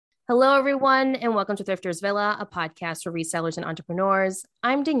Hello, everyone, and welcome to Thrifters Villa, a podcast for resellers and entrepreneurs.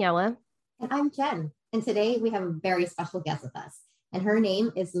 I'm Daniela. And I'm Jen. And today we have a very special guest with us. And her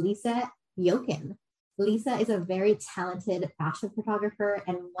name is Lisa Yokin. Lisa is a very talented fashion photographer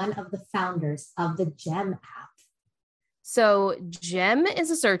and one of the founders of the Gem app. So, Gem is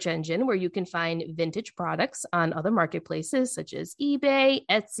a search engine where you can find vintage products on other marketplaces such as eBay,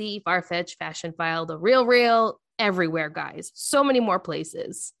 Etsy, Farfetch, Fashionphile, The RealReal, everywhere, guys. So many more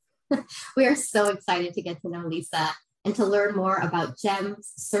places. We are so excited to get to know Lisa and to learn more about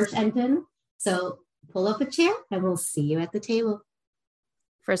Gem's search engine. So pull up a chair and we'll see you at the table.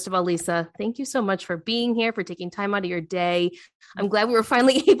 First of all, Lisa, thank you so much for being here, for taking time out of your day. I'm glad we were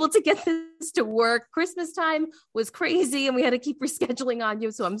finally able to get this to work. Christmas time was crazy and we had to keep rescheduling on you.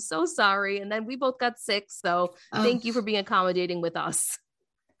 So I'm so sorry. And then we both got sick. So thank you for being accommodating with us.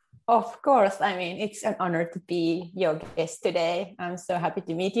 Of course. I mean, it's an honor to be your guest today. I'm so happy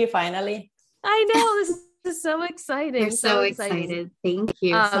to meet you finally. I know. This is so exciting. We're so excited. Thank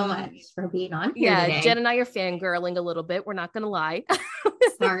you so much for being on here today. Jen and I are fangirling a little bit. We're not going to lie.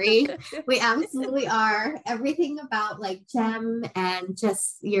 Sorry. We absolutely are. Everything about like Gem and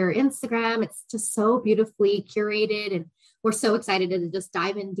just your Instagram, it's just so beautifully curated. And we're so excited to just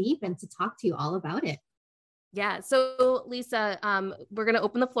dive in deep and to talk to you all about it. Yeah. So Lisa, we're going to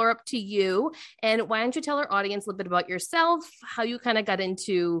open the floor up to you. And why don't you tell our audience a little bit about yourself, how you kind of got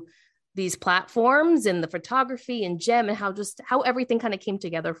into these platforms and the photography and Gem and how everything kind of came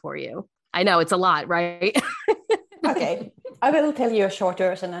together for you. I know it's a lot, right? Okay. I will tell you a short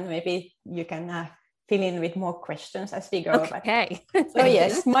version and maybe you can fill in with more questions as we go. Okay. So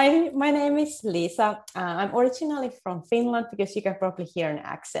yes, my name is Lisa. I'm originally from Finland because you can probably hear an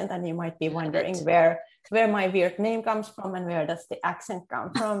accent and you might be wondering where my weird name comes from and where does the accent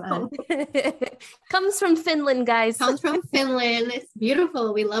come from. And comes from Finland, guys. Comes from Finland. It's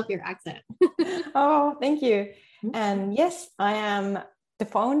beautiful. We love your accent. Oh, thank you. And yes, I am the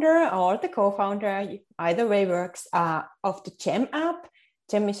founder or the co-founder, either way works, of the Gem app.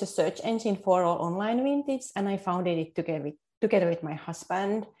 Gem is a search engine for all online vintage, and I founded it together with my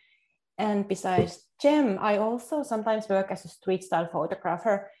husband. And besides Gem, I also sometimes work as a street style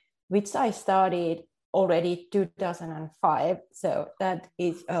photographer, which I started already 2005. So that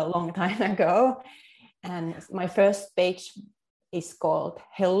is a long time ago. And my first page is called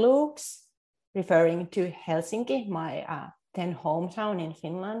Hellooks, referring to Helsinki, my then hometown in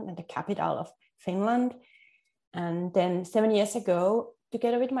Finland and the capital of Finland. And then 7 years ago,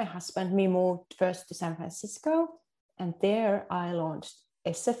 together with my husband, we moved first to San Francisco, and there I launched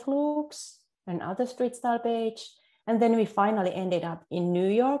SF Looks, another street style page. And then we finally ended up in New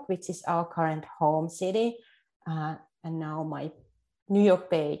York, which is our current home city. And now my New York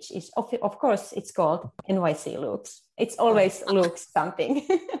page is, of course, it's called NYC Looks. It's always looks something.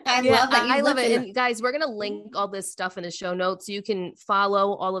 I love it. And guys, we're going to link all this stuff in the show notes. So you can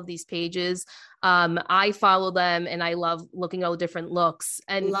follow all of these pages. I follow them and I love looking at all the different looks.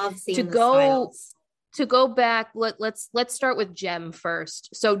 And love seeing styles. To go back, let's start with Gem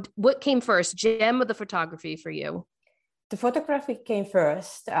first. So what came first, Gem or the photography for you? The photography came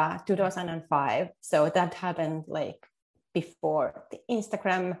first, 2005. So that happened like before the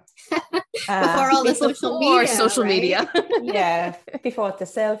Instagram, before all the social media. Yeah, before the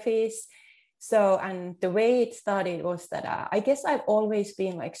selfies. So, and the way it started was that I guess I've always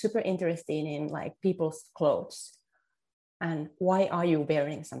been like super interested in like people's clothes and why are you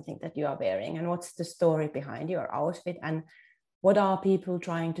wearing something that you are wearing and what's the story behind your outfit and what are people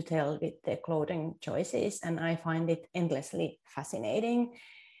trying to tell with their clothing choices. And I find it endlessly fascinating.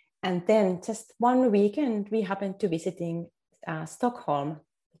 And then just one weekend, we happened to visiting Stockholm,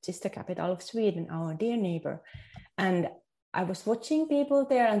 which is the capital of Sweden, our dear neighbor. And I was watching people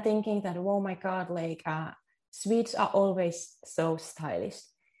there and thinking that, oh my God, like Swedes are always so stylish.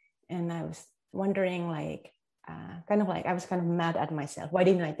 And I was wondering I was kind of mad at myself. Why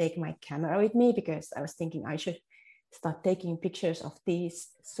didn't I take my camera with me? Because I was thinking I should start taking pictures of these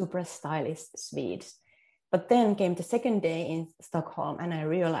super stylish Swedes. But then came the second day in Stockholm and I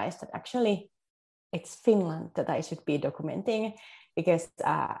realized that actually it's Finland that I should be documenting because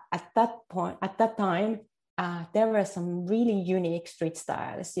at that time, there were some really unique street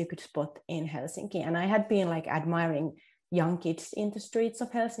styles you could spot in Helsinki. And I had been like admiring young kids in the streets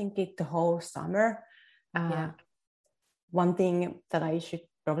of Helsinki the whole summer. One thing that I should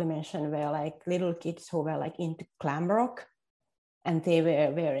probably mention were like little kids who were like into glam rock and they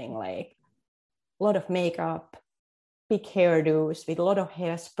were wearing like a lot of makeup, big hairdos with a lot of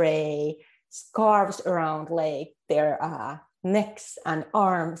hairspray, scarves around like their necks and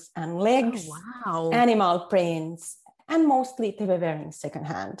arms and legs, wow. animal prints. and mostly they were wearing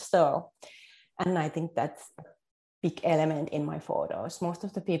secondhand. So, and I think that's a big element in my photos. Most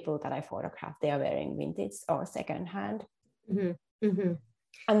of the people that I photograph, they are wearing vintage or secondhand. Mm-hmm. Mm-hmm.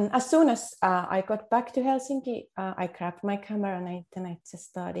 And as soon as I got back to Helsinki, I grabbed my camera and then I just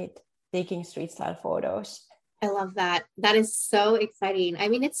started taking street style photos. I love that. That is so exciting. I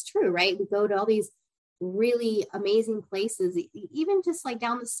mean, it's true, right? We go to all these really amazing places, even just like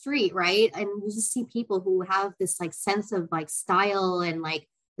down the street, right? And you just see people who have this like sense of like style and like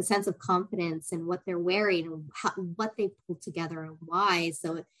the sense of confidence in what they're wearing and what they pull together and why.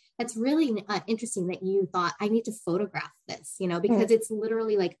 So that's really interesting that you thought, I need to photograph this, you know, because it's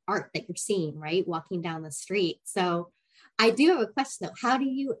literally like art that you're seeing, right? Walking down the street. So I do have a question though. How do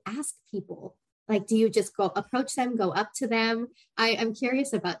you ask people? Like, do you just go approach them, go up to them? I'm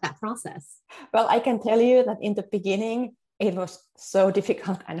curious about that process. Well, I can tell you that in the beginning, it was so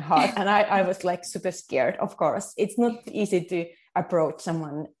difficult and hard. And I was like super scared, of course. It's not easy to approach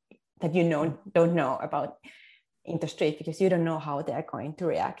someone that you don't know about in the street because you don't know how they're going to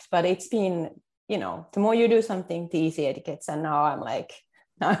react. But it's been, you know, the more you do something, the easier it gets. And now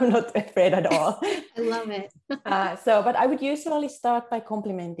I'm not afraid at all. I love it. But I would usually start by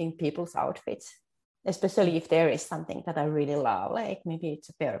complimenting people's outfits, especially if there is something that I really love, like maybe it's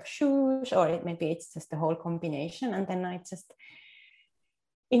a pair of shoes or maybe it's just the whole combination. And then I just,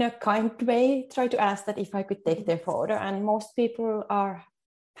 in a kind way, try to ask that if I could take their photo. And most people are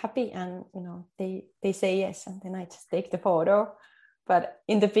happy and, you know, they say yes. And then I just take the photo. But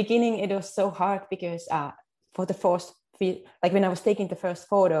in the beginning, it was so hard because for the first, like when I was taking the first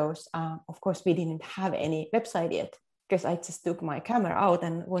photos, of course, we didn't have any website yet because I just took my camera out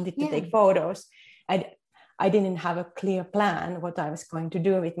and wanted to take photos. I didn't have a clear plan what I was going to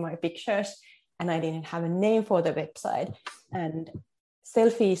do with my pictures, and I didn't have a name for the website, and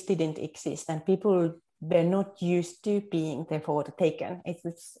selfies didn't exist, and people were not used to being their photo taken. It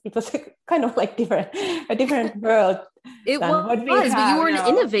was kind of like a different world. It was, but you were an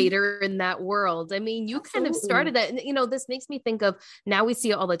innovator in that world. I mean, you kind of started that. And, you know, this makes me think of, now we see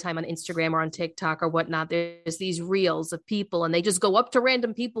it all the time on Instagram or on TikTok or whatnot. There's these reels of people and they just go up to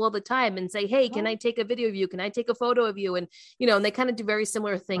random people all the time and say, hey, can I take a video of you? Can I take a photo of you? And, you know, and they kind of do very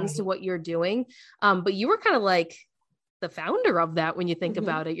similar things to what you're doing. But you were kind of like the founder of that when you think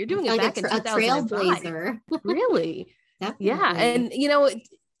about it. You're doing it back in 2005. Trailblazer. Really? Definitely. Yeah. And, you know,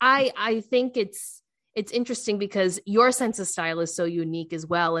 I think it's interesting because your sense of style is so unique as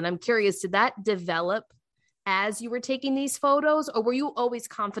well. And I'm curious, did that develop as you were taking these photos, or were you always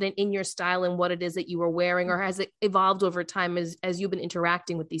confident in your style and what it is that you were wearing, or has it evolved over time as you've been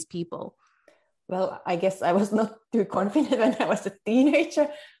interacting with these people? Well, I guess I was not too confident when I was a teenager,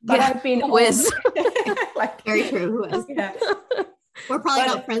 but I've been always like very true. Who is? Yeah. We're probably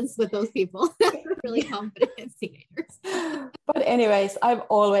not friends with those people. Really confident as teenagers. But anyways, I've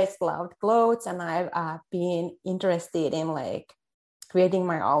always loved clothes, and I've been interested in like creating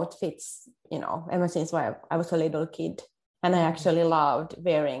my outfits, you know, ever since I was a little kid. And I actually loved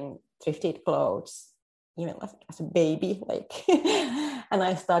wearing thrifted clothes, even as a baby, like. And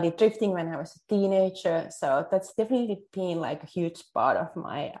I started thrifting when I was a teenager. So that's definitely been like a huge part of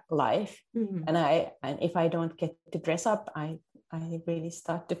my life. Mm-hmm. And if I don't get to dress up, I really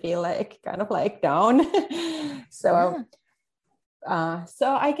start to feel like kind of like down. So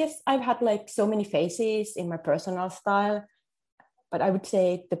I guess I've had like so many phases in my personal style, but I would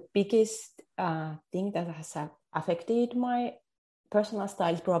say the biggest thing that has affected my personal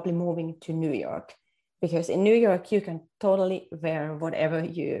style is probably moving to New York, because in New York you can totally wear whatever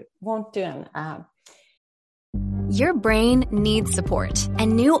you want to. And your brain needs support,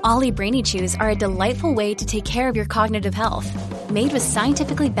 and new Ollie Brainy Chews are a delightful way to take care of your cognitive health. Made with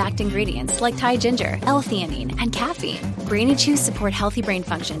scientifically backed ingredients like Thai ginger, L-theanine, and caffeine, Brainy Chews support healthy brain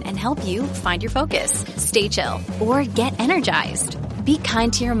function and help you find your focus, stay chill, or get energized. Be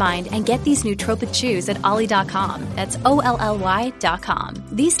kind to your mind and get these nootropic chews at ollie.com. That's OLLY.com.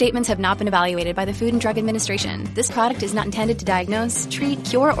 These statements have not been evaluated by the Food and Drug Administration. This product is not intended to diagnose, treat,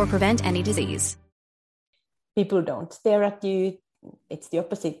 cure, or prevent any disease. People don't stare at you. It's the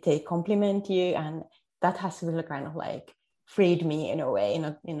opposite. They compliment you. And that has really kind of like freed me in a way, in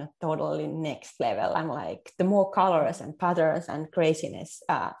a totally next level. I'm like, the more colors and patterns and craziness,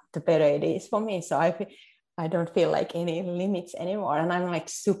 the better it is for me. So I don't feel like any limits anymore. And I'm like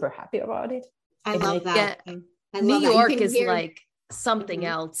super happy about it. I love that. New York is like something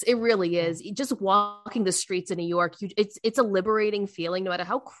else. It really is. Just walking the streets in New York, it's a liberating feeling, no matter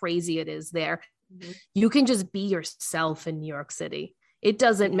how crazy it is there. Mm-hmm. You can just be yourself in New York City. It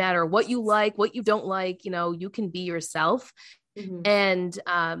doesn't matter what you like, what you don't like, you know, you can be yourself. Mm-hmm. And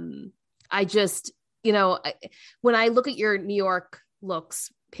when I look at your New York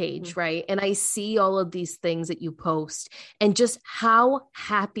looks page, right, and I see all of these things that you post and just how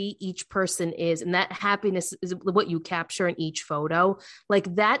happy each person is, and that happiness is what you capture in each photo.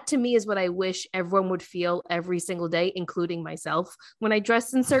 Like that to me is what I wish everyone would feel every single day, including myself, when I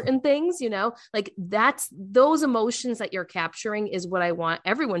dress in certain things, like those emotions that you're capturing is what I want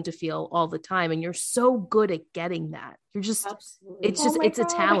everyone to feel all the time. And you're so good at getting that. You're just, Absolutely. It's a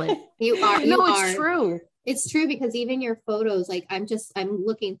talent. You are. It's true. It's true, because even your photos, like I'm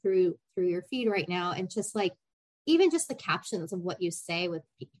looking through your feed right now, and just like, even just the captions of what you say with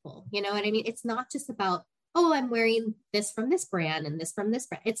people, you know what I mean? It's not just about, oh, I'm wearing this from this brand and this from this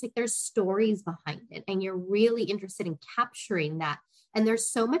brand. It's like, there's stories behind it, and you're really interested in capturing that. And there's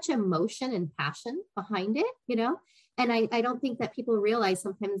so much emotion and passion behind it, and I don't think that people realize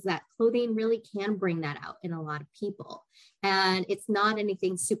sometimes that clothing really can bring that out in a lot of people. And it's not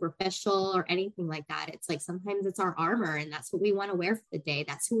anything superficial or anything like that. It's like, sometimes it's our armor, and that's what we want to wear for the day.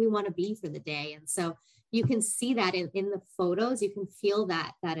 That's who we want to be for the day. And so you can see that in the photos, you can feel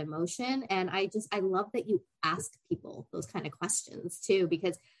that emotion. And I love that you ask people those kind of questions too,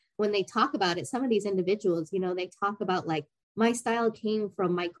 because when they talk about it, some of these individuals, they talk about like, my style came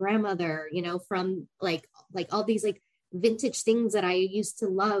from my grandmother, from like all these like vintage things that I used to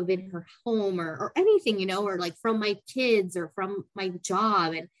love in her home, or anything, or like from my kids or from my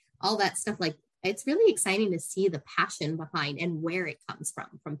job and all that stuff. Like, it's really exciting to see the passion behind and where it comes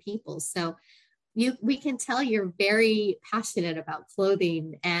from people. So we can tell you're very passionate about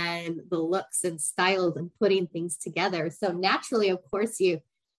clothing and the looks and styles and putting things together. So naturally, of course,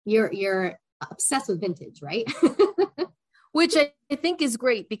 you're obsessed with vintage, right? Which I think is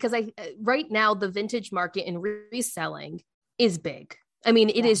great, because right now the vintage market in reselling is big. I mean,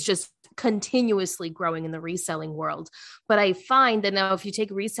 it is just continuously growing in the reselling world. But I find that now if you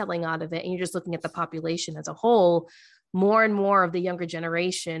take reselling out of it and you're just looking at the population as a whole, more and more of the younger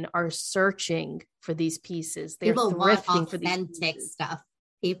generation are searching for these pieces. They're thrifting for these authentic stuff.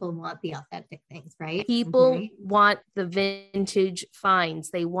 People want the authentic things, right? People want the vintage finds.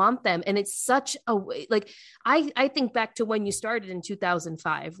 They want them. And it's such a way, like, I think back to when you started in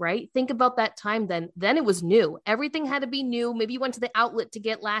 2005, right? Think about that time then it was new. Everything had to be new. Maybe you went to the outlet to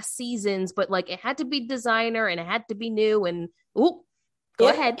get last season's, but like it had to be designer and it had to be new. And go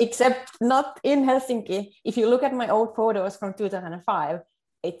ahead. Except not in Helsinki. If you look at my old photos from 2005,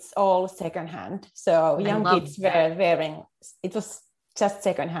 it's all secondhand. So young kids were wearing, it was just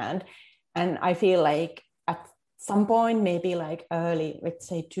secondhand. And I feel like at some point, maybe like early, let's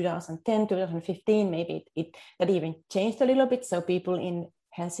say 2010, 2015, maybe that even changed a little bit. So people in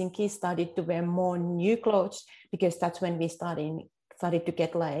Helsinki started to wear more new clothes, because that's when we started to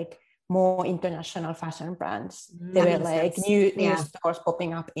get like more international fashion brands. There were like new stores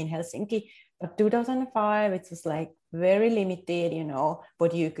popping up in Helsinki. But 2005, it was like very limited,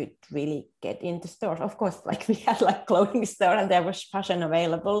 what you could really get into stores. Of course, like we had like clothing store and there was fashion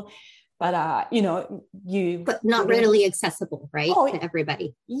available, but but not readily accessible, right? To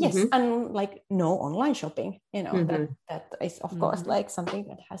everybody. Yes. And like no online shopping, that is of course like something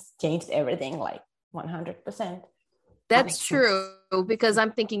that has changed everything like 100%. That's true, because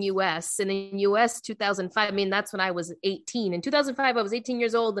I'm thinking US, and in US 2005, I mean, that's when I was 18. In 2005, I was 18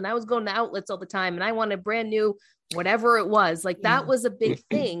 years old and I was going to outlets all the time and I wanted brand new, whatever it was. Like that was a big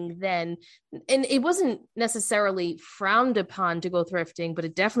thing then. And it wasn't necessarily frowned upon to go thrifting, but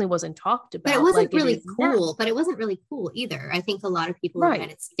it definitely wasn't talked about. But it wasn't really cool, but it wasn't really cool either. I think a lot of people in the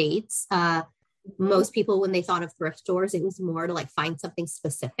United States, most people, when they thought of thrift stores, it was more to like find something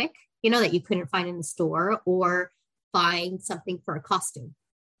specific, that you couldn't find in the store, or find something for a costume.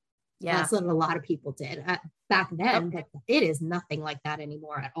 Yeah, that's what a lot of people did back then. But it is nothing like that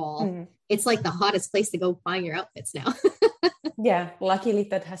anymore at all. It's like the hottest place to go find your outfits now. Yeah, luckily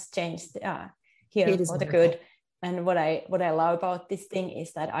that has changed here for the good. And what I love about this thing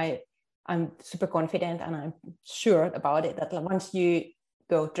is that I'm super confident and I'm sure about it, that once you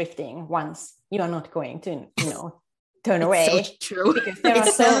go thrifting once, you are not going to turn away. So true. Because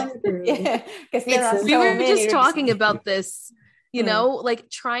there are so we were just talking about this, like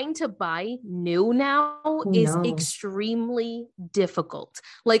trying to buy new now is extremely difficult.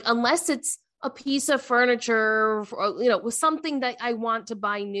 Like unless it's a piece of furniture, or, something that I want to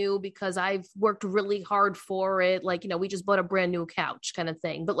buy new because I've worked really hard for it. Like, we just bought a brand new couch kind of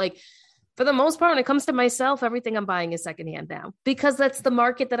thing. But like, for the most part, when it comes to myself, everything I'm buying is secondhand now, because that's the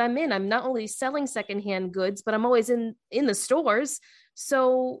market that I'm in. I'm not only selling secondhand goods, but I'm always in the stores.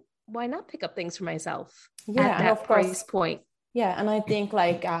 So why not pick up things for myself at that price point? Yeah. And I think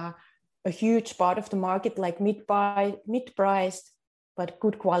like a huge part of the market, like mid-priced but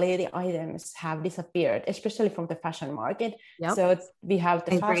good quality items have disappeared, especially from the fashion market. Yep. So we have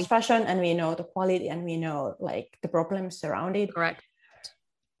the I fast agree. fashion, and we know the quality, and we know like the problems around it. Correct.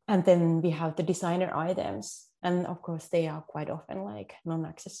 And then we have the designer items, and of course they are quite often like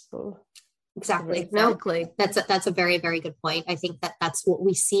non-accessible. Exactly. Exactly. No, that's a very, very good point. I think that's what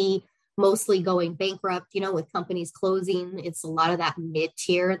we see mostly going bankrupt, with companies closing. It's a lot of that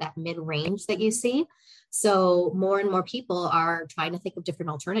mid-tier, that mid-range that you see. So more and more people are trying to think of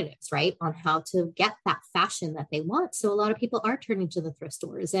different alternatives, right, on how to get that fashion that they want. So a lot of people are turning to the thrift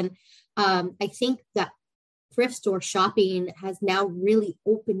stores. And I think that thrift store shopping has now really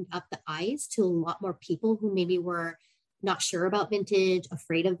opened up the eyes to a lot more people who maybe were not sure about vintage,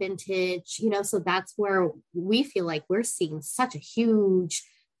 afraid of vintage, so that's where we feel like we're seeing such a huge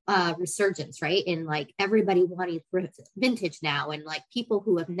resurgence, right? In like everybody wanting vintage now, and like people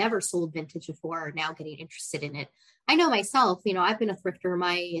who have never sold vintage before are now getting interested in it. I know myself, I've been a thrifter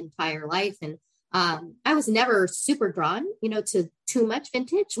my entire life, and I was never super drawn, to too much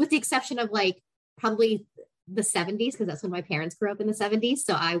vintage, with the exception of like probably the 70s, because that's when my parents grew up in the 70s.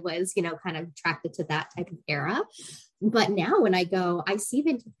 So I was, kind of attracted to that type of era. But now when I go, I see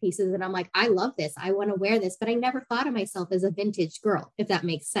vintage pieces and I'm like, I love this. I want to wear this. But I never thought of myself as a vintage girl, if that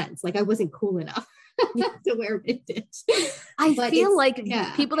makes sense. Like I wasn't cool enough to wear vintage. I feel like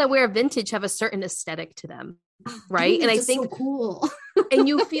people that wear vintage have a certain aesthetic to them. Right. And I think so cool. And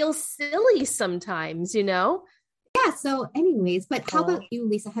you feel silly sometimes, Yeah. So anyways, but how about you,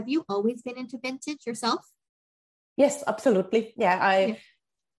 Lisa? Have you always been into vintage yourself? Yes, absolutely. Yeah.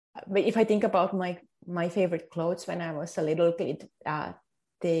 But if I think about my favorite clothes when I was a little kid,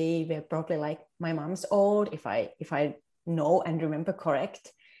 they were probably like my mom's old, if I know and remember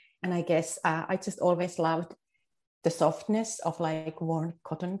correct. And I guess I just always loved the softness of like worn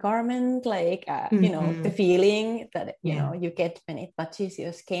cotton garment, like the feeling that you get when it touches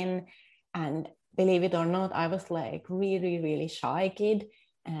your skin. And believe it or not, I was like really, really shy kid.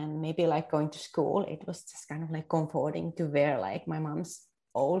 And maybe like going to school, it was just kind of like comforting to wear like my mom's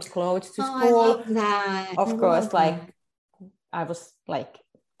old clothes to school. I love that. Of course, like I was like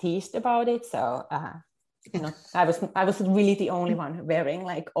teased about it. So I was really the only one wearing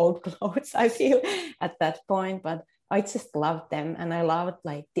like old clothes, I feel, at that point. But I just loved them, and I loved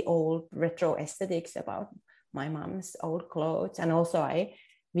like the old retro aesthetics about my mom's old clothes. And also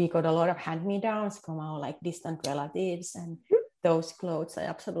we got a lot of hand-me-downs from our like distant relatives, and those clothes I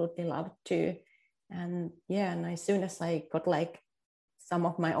absolutely loved too. And and as soon as I got like some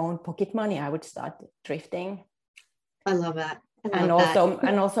of my own pocket money, I would start thrifting. I love that. And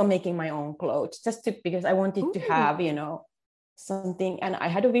also making my own clothes, because I wanted to have, something, and I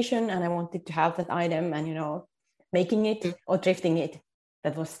had a vision and I wanted to have that item, and, making it or thrifting it.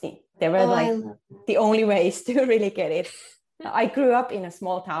 That was the only ways to really get it. I grew up in a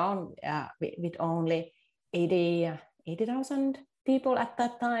small town with only 80,000 people at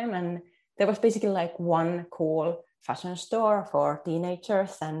that time. And there was basically like one cool fashion store for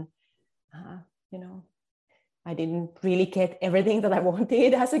teenagers. And, I didn't really get everything that I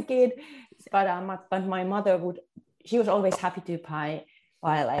wanted as a kid. But my mother she was always happy to buy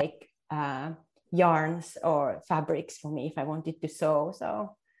like yarns or fabrics for me if I wanted to sew.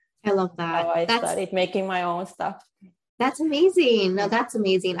 So I love that. So I started making my own stuff. That's amazing. No, that's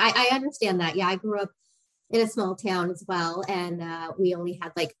amazing. I understand that. Yeah, I grew up in a small town as well. And we only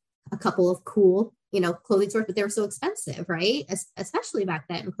had like a couple of cool, clothing stores, but they were so expensive, right? Especially back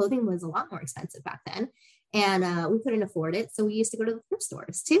then. Clothing was a lot more expensive back then. And we couldn't afford it. So we used to go to the thrift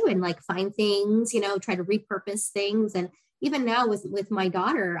stores too and like find things, try to repurpose things. And even now with my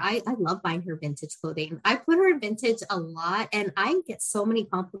daughter, I love buying her vintage clothing. I put her in vintage a lot, and I get so many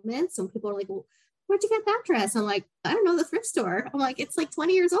compliments. Some people are like, well, where'd you get that dress? I'm like, I don't know, the thrift store. I'm like, it's like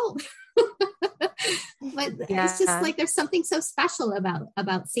 20 years old. But it's just like, there's something so special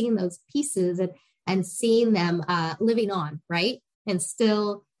about seeing those pieces and seeing them living on, right? And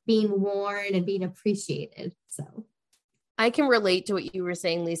still being worn and being appreciated. So I can relate to what you were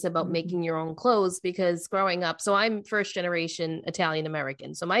saying, Lisa, about making your own clothes, because growing up, so I'm first generation Italian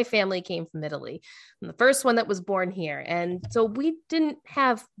American. So my family came from Italy. I'm the first one that was born here. And so we didn't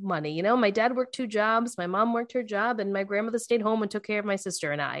have money. My dad worked 2 jobs. My mom worked her job, and my grandmother stayed home and took care of my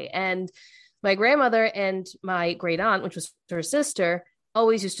sister and I. And my grandmother and my great aunt, which was her sister,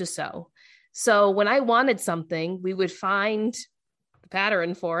 always used to sew. So when I wanted something, we would find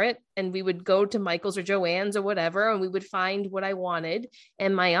pattern for it, and we would go to Michael's or Joann's or whatever, and we would find what I wanted,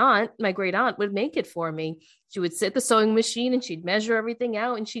 and my great aunt would make it for me. She would sit at the sewing machine and she'd measure everything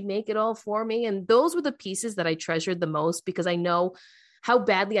out and she'd make it all for me. And those were the pieces that I treasured the most, because I know how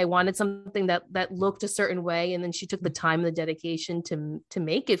badly I wanted something that looked a certain way. And then she took the time and the dedication to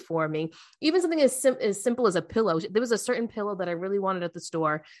make it for me. Even something as simple as a pillow. There was a certain pillow that I really wanted at the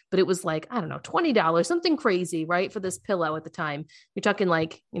store, but it was like, I don't know, $20, something crazy, right? For this pillow at the time. You're talking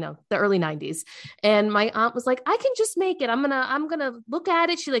like, the early 90s. And my aunt was like, I can just make it. I'm gonna look at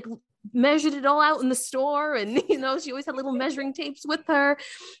it. She like measured it all out in the store, and she always had little measuring tapes with her,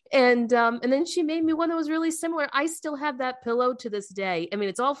 and then she made me one that was really similar. I still have that pillow to this day. I mean,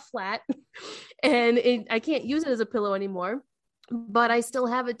 it's all flat and I can't use it as a pillow anymore, but I still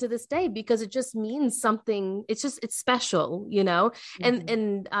have it to this day because it just means something. It's special,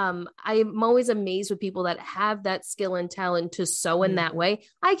 and I'm always amazed with people that have that skill and talent to sew in that way.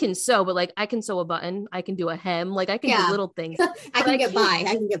 I can sew, but like I can sew a button, I can do a hem, like I can do little things. I can get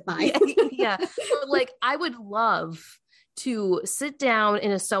by. Yeah. But like I would love to sit down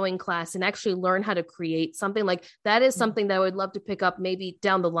in a sewing class and actually learn how to create something. Like that is something that I would love to pick up maybe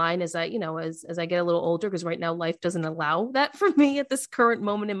down the line as I, as I get a little older, because right now life doesn't allow that for me at this current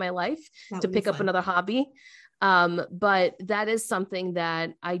moment in my life to pick up another hobby. But that is something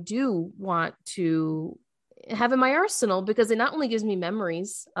that I do want to have in my arsenal, because it not only gives me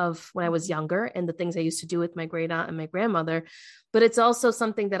memories of when I was younger and the things I used to do with my great aunt and my grandmother, but it's also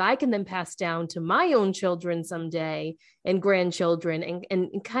something that I can then pass down to my own children someday and grandchildren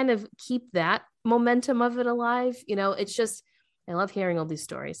and kind of keep that momentum of it alive. It's just, I love hearing all these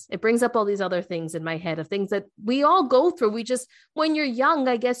stories. It brings up all these other things in my head of things that we all go through. When you're young,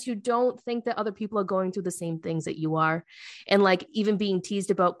 I guess you don't think that other people are going through the same things that you are. And like even being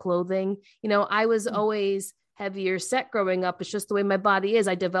teased about clothing, I was always heavier set growing up. It's just the way my body is.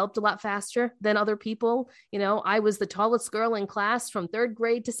 I developed a lot faster than other people. I was the tallest girl in class from 3rd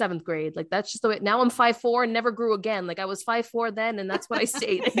grade to 7th grade. Like that's just the way. Now I'm 5'4" and never grew again. Like I was 5'4" then, and that's what I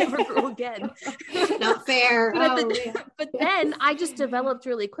stayed. I never grew again. Not fair. But then I just developed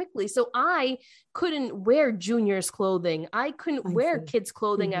really quickly. So I couldn't wear juniors clothing. I couldn't wear kids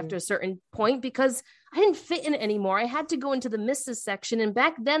clothing after a certain point because I didn't fit in it anymore. I had to go into the misses section. And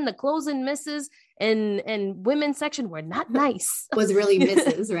back then the clothes in misses and women's section were not nice. Was really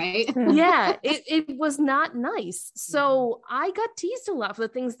misses, right? Yeah, it was not nice. So I got teased a lot for the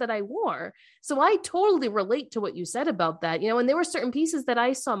things that I wore. So I totally relate to what you said about that, and there were certain pieces that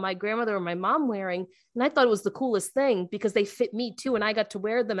I saw my grandmother or my mom wearing, and I thought it was the coolest thing because they fit me too. And I got to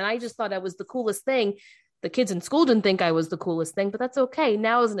wear them. And I just thought I was the coolest thing. The kids in school didn't think I was the coolest thing, but that's okay.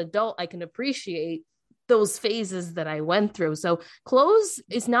 Now as an adult, I can appreciate those phases that I went through. So clothes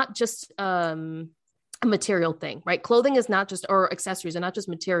is not just a material thing, right? Clothing is not just, or accessories are not just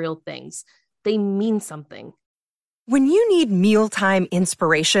material things. They mean something. When you need mealtime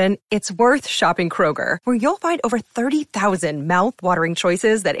inspiration, it's worth shopping Kroger, where you'll find over 30,000 mouth-watering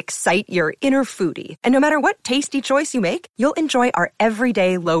choices that excite your inner foodie. And no matter what tasty choice you make, you'll enjoy our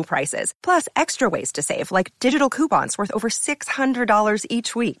everyday low prices, plus extra ways to save, like digital coupons worth over $600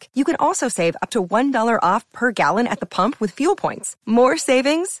 each week. You can also save up to $1 off per gallon at the pump with fuel points. More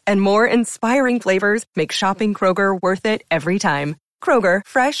savings and more inspiring flavors make shopping Kroger worth it every time. Kroger,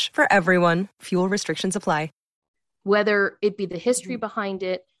 fresh for everyone. Fuel restrictions apply. Whether it be the history behind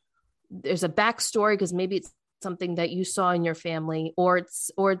it, there's a backstory because maybe it's something that you saw in your family, or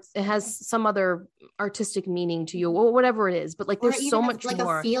it has some other artistic meaning to you, or whatever it is. But like, there's so much like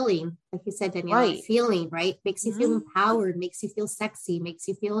more. A feeling, like you said, Danielle, right. Feeling, right? Makes you feel empowered, makes you feel sexy, makes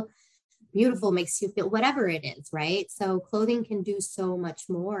you feel beautiful, makes you feel whatever it is, right? So clothing can do so much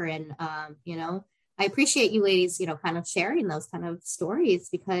more. And, I appreciate you ladies, kind of sharing those kind of stories,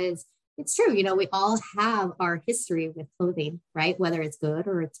 because it's true. We all have our history with clothing, right? Whether it's good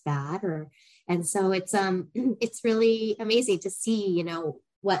or it's bad, and so it's really amazing to see,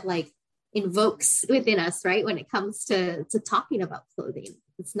 what like invokes within us, right? When it comes to talking about clothing,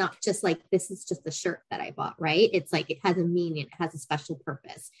 it's not just like, this is just a shirt that I bought, right? It's like, it has a meaning, it has a special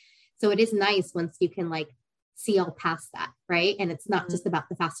purpose. So it is nice once you can like see all past that, right? And it's not just about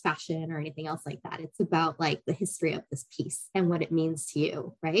the fast fashion or anything else like that. It's about like the history of this piece and what it means to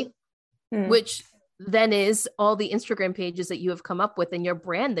you, right? Which then is all the Instagram pages that you have come up with, and your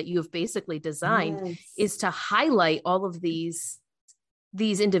brand that you have basically designed is to highlight all of these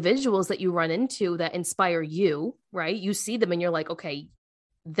individuals that you run into that inspire you, right? You see them and you're like, okay,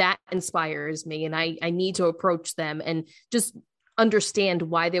 that inspires me, and I need to approach them and just understand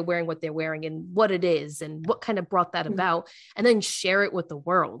why they're wearing what they're wearing and what it is and what kind of brought that about, and then share it with the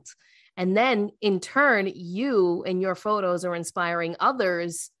world. And then in turn, you and your photos are inspiring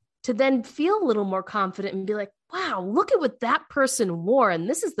others to then feel a little more confident and be like, wow, look at what that person wore. And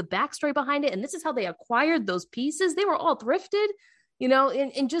this is the backstory behind it. And this is how they acquired those pieces. They were all thrifted,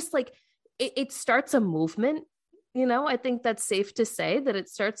 and just like, it starts a movement. I think that's safe to say that it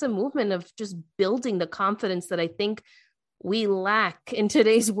starts a movement of just building the confidence that I think we lack in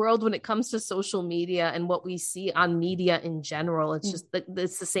today's world when it comes to social media and what we see on media in general. It's just that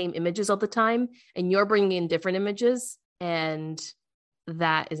it's the same images all the time, and you're bringing in different images, and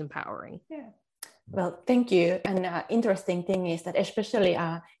that is empowering. Yeah. Well, thank you. And interesting thing is that especially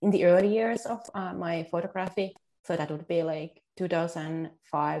in the early years of my photography, so that would be like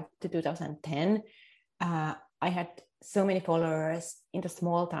 2005 to 2010, I had so many followers in the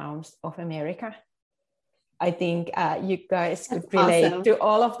small towns of America. I think you guys could relate to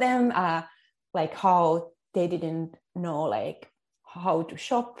all of them, like how they didn't know like how to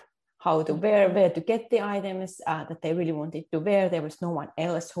shop, how to wear, where to get the items that they really wanted to wear. There was no one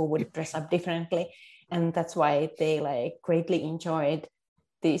else who would dress up differently. And that's why they like greatly enjoyed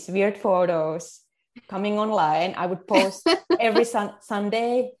these weird photos coming online. I would post every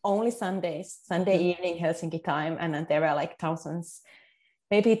Sunday, only Sundays, Sunday evening Helsinki time. And then there were like thousands,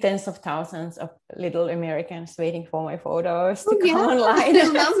 maybe tens of thousands of little Americans waiting for my photos to come online. I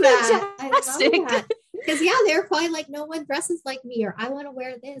love that. I love that. Because they're probably like, no one dresses like me, or I want to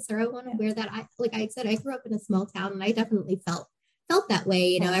wear this, or I want to wear that. Like I said, I grew up in a small town, and I definitely felt that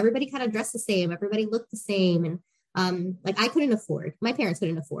way. Everybody kind of dressed the same, everybody looked the same, and like my parents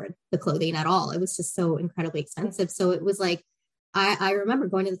couldn't afford the clothing at all. It was just so incredibly expensive. So it was like, I remember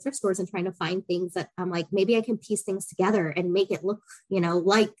going to the thrift stores and trying to find things that I'm like, maybe I can piece things together and make it look,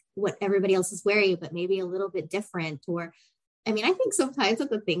 like what everybody else is wearing, but maybe a little bit different. Or, I mean, I think sometimes of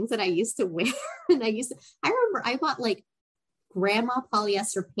the things that I used to wear, and I remember I bought like grandma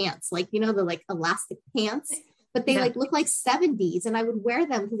polyester pants, like, the like elastic pants, but they like look like 70s, and I would wear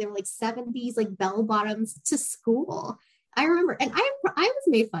them because they were like 70s, like bell bottoms to school. I remember, and I was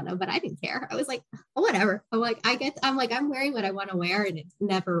made fun of, but I didn't care. I was like, oh, whatever. I'm wearing what I want to wear, and it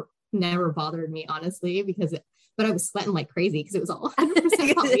never bothered me, honestly, but I was sweating like crazy because it was all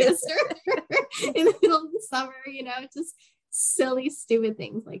 100% polyester in the middle of the summer, just silly, stupid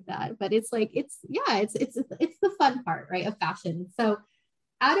things like that. But it's like, it's the fun part, right, of fashion. So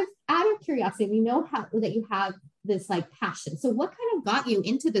out of curiosity, we know that you have this like passion. So what kind of got you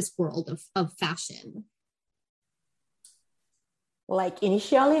into this world of fashion? Like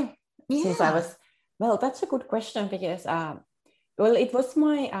initially, since I was, that's a good question, because it was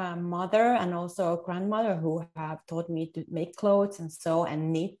my mother and also grandmother who have taught me to make clothes and sew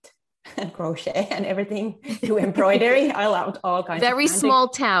and knit and crochet and everything, do embroidery. I loved all kinds very of small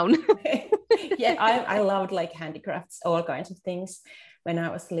town. Yeah, I loved like handicrafts, all kinds of things when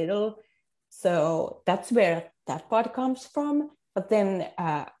I was little. So that's where that part comes from. But then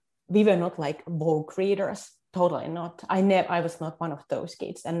we were not like Vogue readers. Totally not. I was not one of those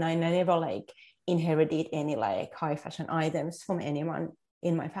kids, and I never like inherited any like high fashion items from anyone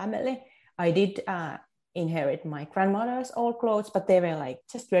in my family. I did inherit my grandmother's old clothes, but they were like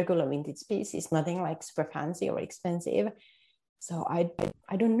just regular vintage pieces, nothing like super fancy or expensive. So I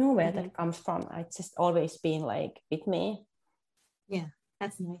don't know where that comes from. It's just always been like with me. Yeah,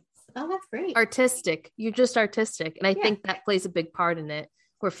 that's nice. Oh, that's great. Artistic. You're just artistic, and I think that plays a big part in it,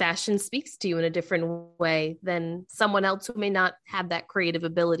 where fashion speaks to you in a different way than someone else who may not have that creative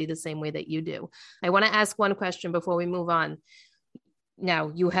ability the same way that you do. I want to ask one question before we move on.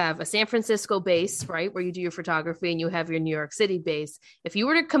 Now, you have a San Francisco base, right, where you do your photography, and you have your New York City base. If you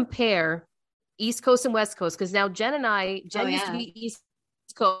were to compare East Coast and West Coast, because now Jen used to be East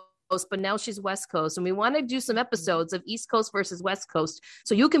Coast, but now she's West Coast, and we want to do some episodes of East Coast versus West Coast,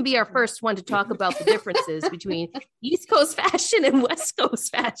 so you can be our first one to talk about the differences between East Coast fashion and West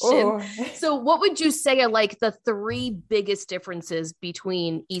Coast fashion. Oh. So what would you say are like the three biggest differences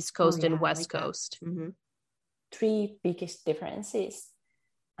between East Coast and West Coast? Mm-hmm. Three biggest differences.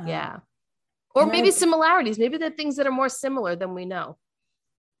 Or maybe similarities. Maybe the things that are more similar than we know.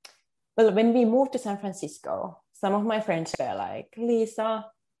 Well, when we moved to San Francisco, some of my friends were like, Lisa,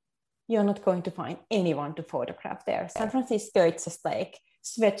 you're not going to find anyone to photograph there. San Francisco, it's just like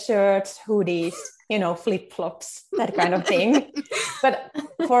sweatshirts, hoodies, flip-flops, that kind of thing. But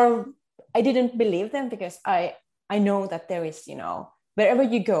I didn't believe them, because I know that there is, wherever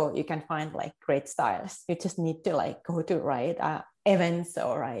you go, you can find like great styles. You just need to like go to right events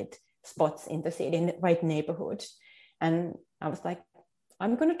or right spots in the city, in the right neighborhoods. And I was like,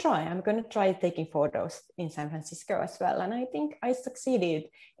 I'm going to try taking photos in San Francisco as well. And I think I succeeded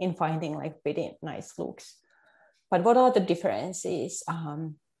in finding like pretty nice looks. But what are the differences? I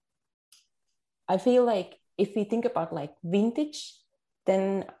feel like if we think about like vintage,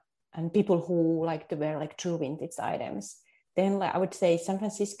 then, and people who like to wear like true vintage items, then like I would say San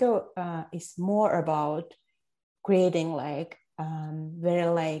Francisco is more about creating like very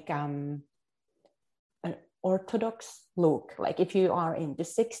like orthodox look. Like if you are in the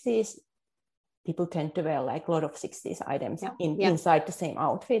 60s, people tend to wear like a lot of 60s items inside the same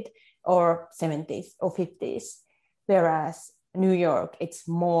outfit, or 70s or 50s. Whereas New York, it's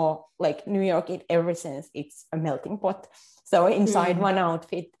more like New York in every sense, it's a melting pot. So inside one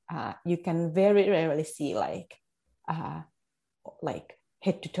outfit, you can very rarely see like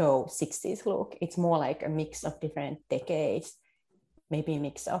head to toe 60s look. It's more like a mix of different decades, maybe a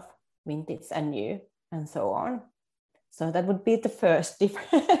mix of vintage and new and so on. So that would be the first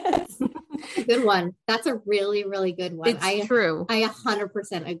difference. Good one. That's a really, really good one. It's true. I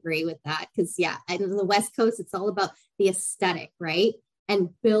 100% agree with that. Because in the West Coast, it's all about the aesthetic, right? And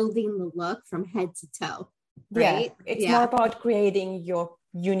building the look from head to toe. Right? Yeah, it's more about creating your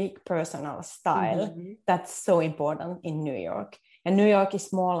unique personal style. That's so important in New York. And New York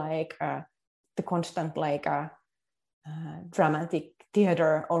is more like the constant dramatic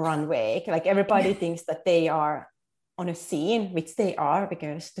theater or runway. Like everybody thinks that they are on a scene, which they are,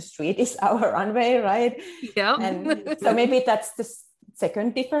 because the street is our runway, right? Yeah. And so maybe that's the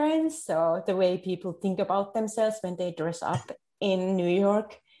second difference. So the way people think about themselves when they dress up in New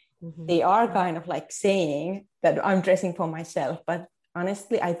York, they are kind of like saying that I'm dressing for myself. But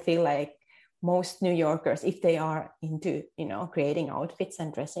honestly, I feel like most New Yorkers, if they are into, creating outfits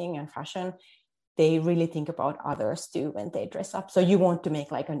and dressing and fashion, they really think about others too when they dress up. So you want to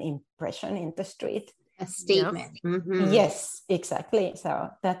make like an impression in the street. A statement. Yep. Yes, exactly. So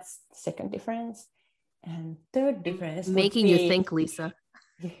that's the second difference. And third difference, making you think, Lisa.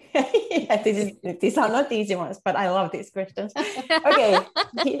 These are not easy ones, but I love these questions. Okay.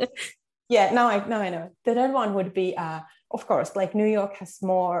 Now I know. The third one would be, of course, like New York has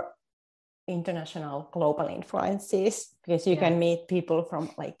more international global influences, because you can meet people from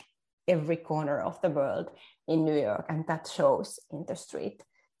like every corner of the world in New York, and that shows in the street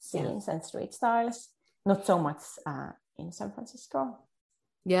scenes and street styles. Not so much in San Francisco.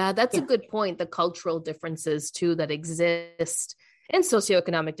 Yeah, that's a good point. The cultural differences too that exist, and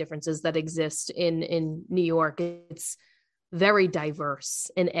socioeconomic differences that exist in New York. It's very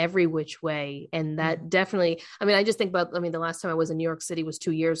diverse in every which way. And that definitely, I just think about, the last time I was in New York City was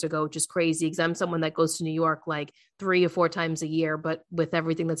 2 years ago, which is crazy because I'm someone that goes to New York like 3 or 4 times a year, but with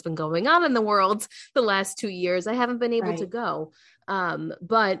everything that's been going on in the world the last 2 years, I haven't been able to go.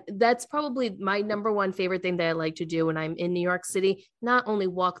 But that's probably my number one favorite thing that I like to do when I'm in New York City, not only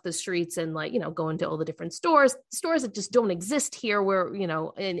walk the streets and go into all the different stores that just don't exist here where,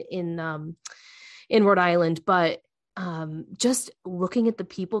 in Rhode Island, but just looking at the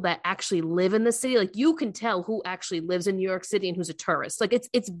people that actually live in the city, like you can tell who actually lives in New York City and who's a tourist. Like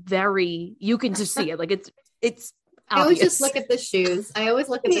it's very, you can just see it. Like it's obvious. I always just look at the shoes.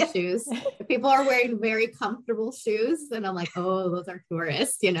 Shoes. People are wearing very comfortable shoes, and I'm like, oh, those are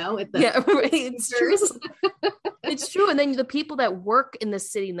tourists, with the it's true. It's true. And then the people that work in the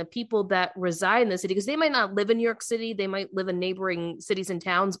city and the people that reside in the city, because they might not live in New York City, they might live in neighboring cities and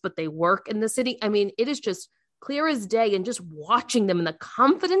towns, but they work in the city. It is just clear as day, and just watching them and the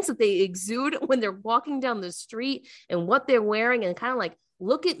confidence that they exude when they're walking down the street and what they're wearing, and kind of like,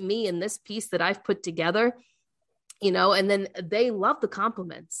 look at me in this piece that I've put together, and then they love the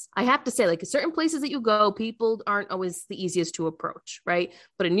compliments. I have to say, like certain places that you go, people aren't always the easiest to approach, right?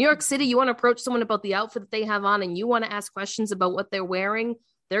 But in New York City, you want to approach someone about the outfit that they have on, and you want to ask questions about what they're wearing,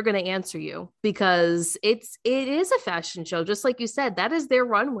 they're going to answer you, because it is a fashion show. Just like you said, that is their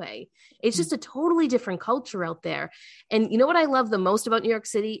runway. It's just a totally different culture out there. And you know what I love the most about New York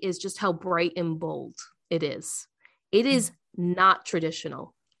City is just how bright and bold it is. It is not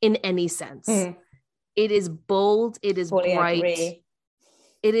traditional in any sense. It is bold. It is bright.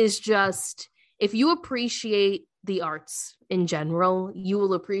 It is just, if you appreciate the arts in general, you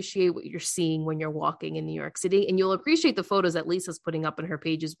will appreciate what you're seeing when you're walking in New York City, and you'll appreciate the photos that Lisa's putting up on her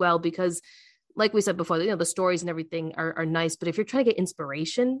page as well, because like we said before, the stories and everything are nice, but if you're trying to get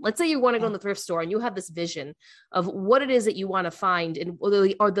inspiration, let's say you want to go in the thrift store and you have this vision of what it is that you want to find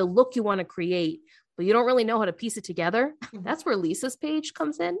or the look you want to create, but you don't really know how to piece it together, that's where Lisa's page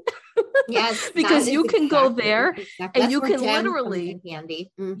comes in. Yes, because you can go there and you can literally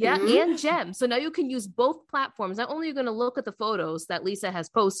handy. and Gem. So now you can use both platforms. Not only are you going to look at the photos that Lisa has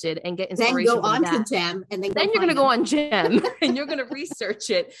posted and get inspiration, then go on to Gem, and then you're going to go on Gem and you're going to research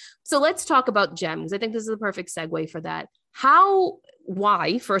it. So let's talk about Gem, because I think this is the perfect segue for that.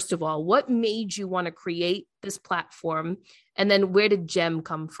 Why, first of all, what made you want to create this platform? And then where did Gem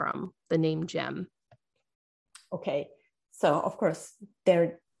come from, the name Gem? Okay, so of course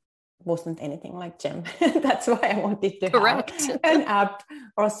there wasn't anything like Gem. That's why I wanted to have an app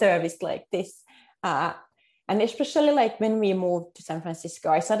or service like this. And And especially like when we moved to San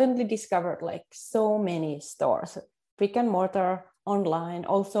Francisco, I suddenly discovered like so many stores, brick and mortar, online,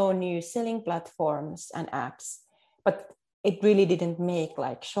 also new selling platforms and apps. But it really didn't make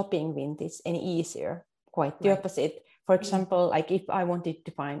like shopping vintage any easier. Quite the opposite. For example, like if I wanted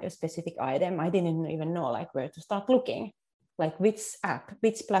to find a specific item, I didn't even know like where to start looking. Like which app,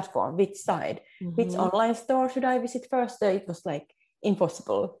 which platform, which site, which online store should I visit first? So it was like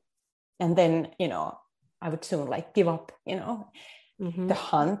impossible. And then, you know, I would soon like give up, you know, the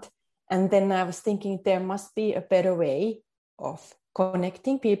hunt. And then I was thinking there must be a better way of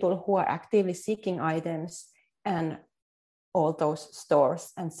connecting people who are actively seeking items and all those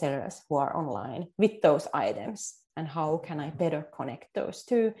stores and sellers who are online with those items. And how can I better connect those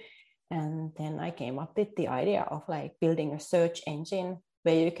two? And then I came up with the idea of like building a search engine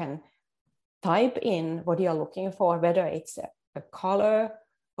where you can type in what you're looking for, whether it's a color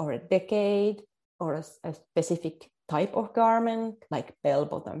or a decade or a specific type of garment, like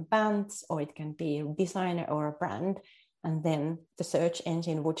bell-bottom pants, or it can be a designer or a brand. And then the search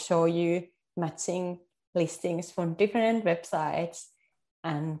engine would show you matching listings from different websites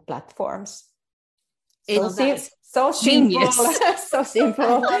and platforms. So genius. Simple. So simple.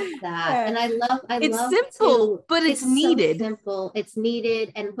 I love that. Yeah. And I love simple, too, but it's needed. So simple. It's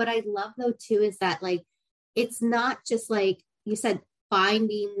needed. And what I love though too is that like it's not just like you said,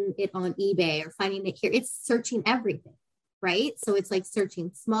 finding it on eBay or finding it here. It's searching everything, right? So it's like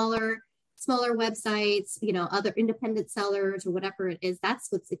searching smaller websites, you know, other independent sellers or whatever it is. That's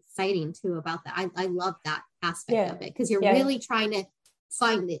what's exciting too about that. I love that aspect of it because you're really trying to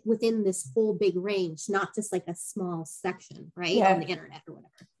find it within this whole big range, not just like a small section, right? On the internet or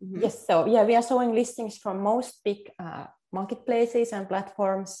whatever. Yes. So we are showing listings from most big marketplaces and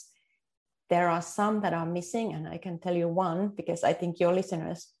platforms. There are some that are missing, and I can tell you one because I think your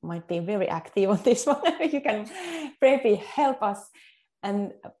listeners might be very active on this one. You can maybe help us.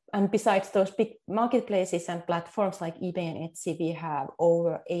 And besides those big marketplaces and platforms like eBay and Etsy, we have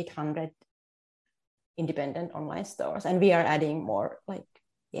over 800 independent online stores, and we are adding more like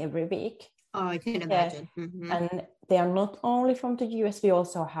every week. Oh, I can imagine. And they are not only from the US, we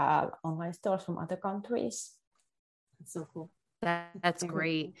also have online stores from other countries. That's so cool. That's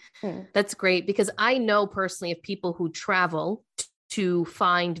great. That's great because I know personally of people who travel to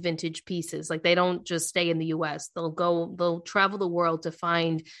find vintage pieces. Like they don't just stay in the US. They'll travel the world to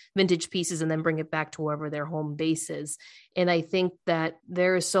find vintage pieces and then bring it back to wherever their home base is. And I think that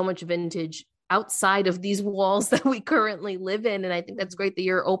there is so much vintage outside of these walls that we currently live in. And I think that's great that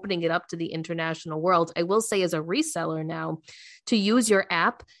you're opening it up to the international world. I will say as a reseller now, to use your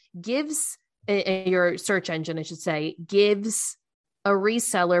app gives your search engine, I should say, gives a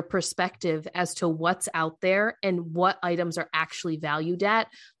reseller perspective as to what's out there and what items are actually valued at,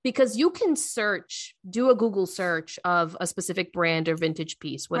 because you can do a Google search of a specific brand or vintage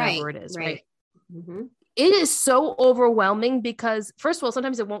piece, whatever it is, right? It is so overwhelming because first of all,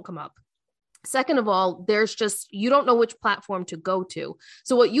 sometimes it won't come up. Second of all, you don't know which platform to go to.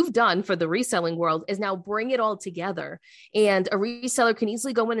 So what you've done for the reselling world is now bring it all together, and a reseller can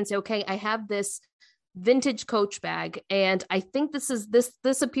easily go in and say, okay, I have this vintage Coach bag, and I think this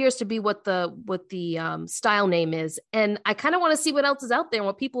appears to be what the style name is, and I kind of want to see what else is out there and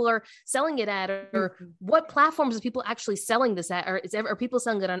what people are selling it at, or what platforms are people actually selling this at, or are people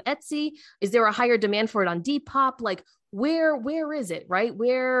selling it on Etsy? Is there a higher demand for it on Depop? Like where is it, right?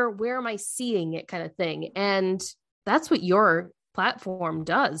 Where am I seeing it, kind of thing? And that's what your platform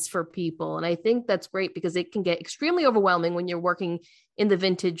does for people. And I think that's great because it can get extremely overwhelming when you're working in the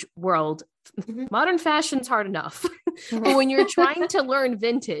vintage world. Modern fashion's hard enough, but when you're trying to learn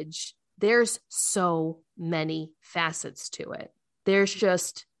vintage, there's so many facets to it. There's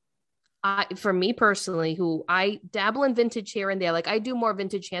just, for me personally, who I dabble in vintage here and there, like I do more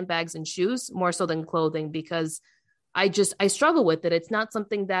vintage handbags and shoes more so than clothing because I struggle with it. It's not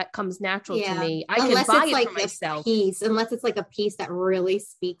something that comes natural to me. I can buy it for myself. Unless it's like a piece that really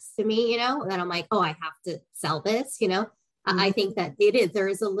speaks to me, you know, then I'm like, oh, I have to sell this, you know. I think that there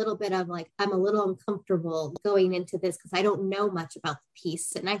is a little bit of like, I'm a little uncomfortable going into this because I don't know much about the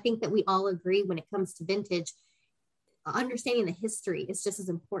piece. And I think that we all agree when it comes to vintage, understanding the history is just as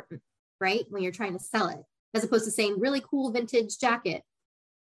important, right? When you're trying to sell it, as opposed to saying really cool vintage jacket.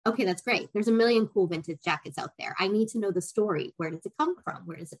 Okay, that's great. There's a million cool vintage jackets out there. I need to know the story. Where does it come from?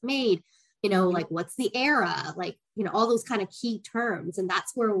 Where is it made? You know, like what's the era? Like, you know, all those kind of key terms. And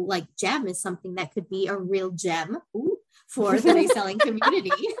that's where like gem is something that could be a real gem for the reselling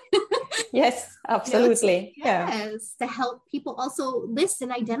community. Yes, absolutely. Yes, to help people also list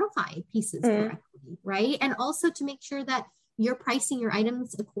and identify pieces correctly, right? And also to make sure that you're pricing your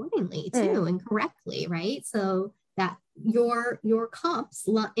items accordingly too and correctly, right? So that your comps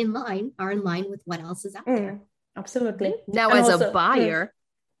are in line with what else is out there. Absolutely. Now, and as also, a buyer,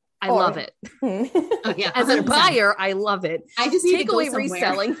 I love it. Oh, yeah, as a buyer, I love it. I just need take to go away somewhere.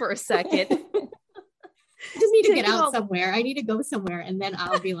 Reselling for a second. I just need to get out somewhere. I need to go somewhere, and then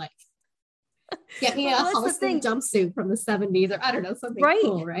I'll be like, get me a Halston jumpsuit from the 70s, or I don't know, something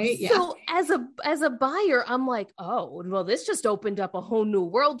cool, right? Yeah. So as a buyer, I'm like, oh, well, this just opened up a whole new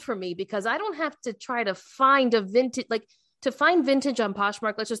world for me, because I don't have to try to find a vintage, like to find vintage on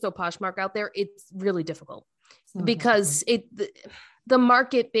Poshmark. Let's just throw Poshmark out there. It's really difficult because the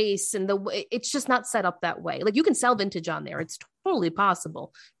market base and the way it's just not set up that way. Like you can sell vintage on there. It's totally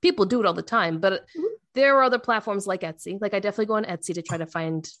possible. People do it all the time, but there are other platforms like Etsy. Like I definitely go on Etsy to try to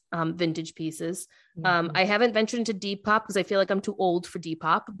find vintage pieces. I haven't ventured into Depop because I feel like I'm too old for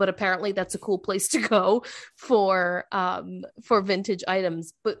Depop, but apparently that's a cool place to go for vintage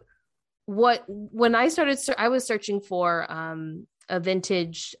items. But when I started, I was searching for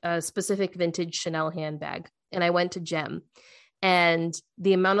a specific vintage Chanel handbag, and I went to Gem. And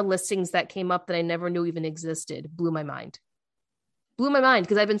the amount of listings that came up that I never knew even existed blew my mind.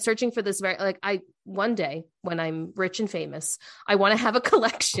 Because I've been searching for this one day when I'm rich and famous, I want to have a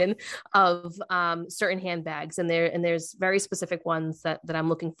collection of certain handbags, and there's very specific ones that I'm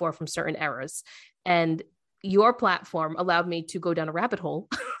looking for from certain eras. And your platform allowed me to go down a rabbit hole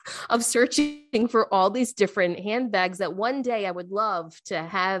of searching for all these different handbags that one day I would love to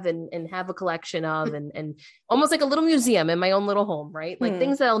have and have a collection of, and almost like a little museum in my own little home, right? Like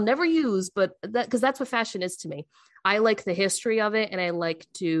things that I'll never use, but because that's what fashion is to me. I like the history of it, and I like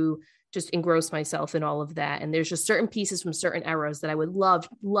to just engross myself in all of that. And there's just certain pieces from certain eras that I would love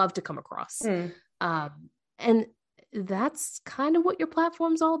to come across. And that's kind of what your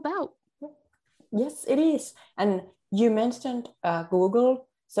platform's all about. Yes, it is. And you mentioned Google.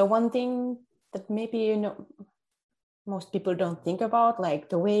 So one thing that maybe, most people don't think about, like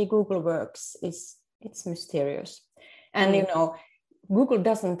the way Google works is it's mysterious. And, Google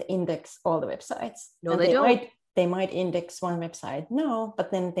doesn't index all the websites. No, they don't. They might index one website now,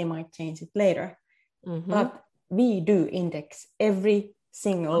 but then they might change it later. But we do index every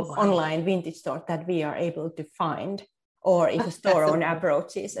single online vintage store that we are able to find. Or if a store owner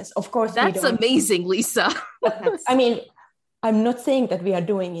approaches us. Of course, that's amazing, Lisa. I mean, I'm not saying that we are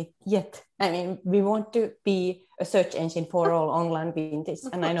doing it yet. I mean, we want to be a search engine for all online vintage.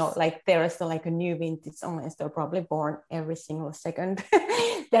 And I know there is a new vintage online store probably born every single second.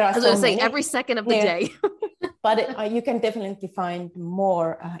 There are every second of the day. But you can definitely find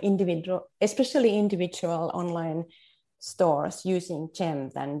more especially individual online stores using Gem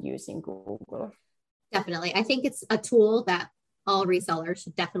than using Google. Definitely. I think it's a tool that all resellers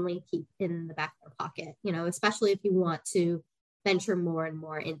should definitely keep in the back of their pocket, especially if you want to venture more and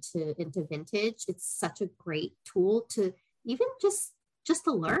more into vintage. It's such a great tool to even just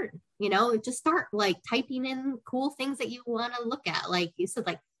to learn, just start typing in cool things that you want to look at. Like you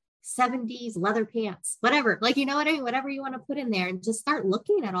said, 70s leather pants, whatever, you know what I mean? Whatever you want to put in there, and just start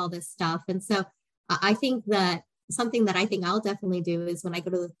looking at all this stuff. And so I think that something that I think I'll definitely do is when I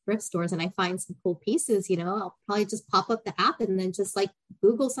go to the thrift stores and I find some cool pieces, I'll probably just pop up the app and then just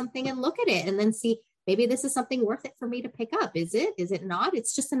Google something and look at it and then see, maybe this is something worth it for me to pick up. Is it not?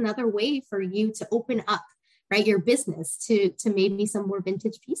 It's just another way for you to open up, right, your business to maybe some more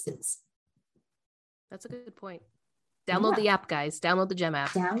vintage pieces. That's a good point. Download the app, guys. Download the Gem app.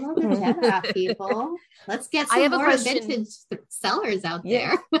 Download the Gem app, people. Let's get some more vintage sellers out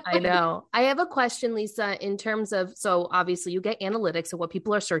there. I know. I have a question, Lisa, in terms of, so obviously you get analytics of what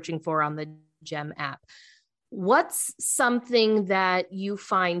people are searching for on the Gem app. What's something that you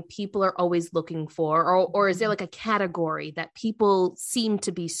find people are always looking for, or is there a category that people seem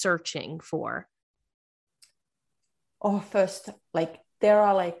to be searching for? Oh, first, there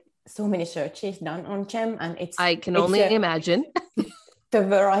are so many searches done on Gem, and I can only imagine. The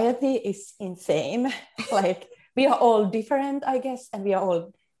variety is insane. We are all different, I guess, and we are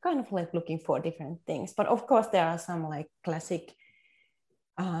all kind of looking for different things. But of course, there are some classic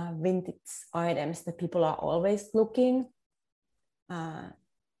vintage items that people are always looking.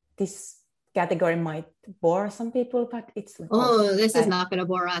 This category might bore some people, but it's this is not going to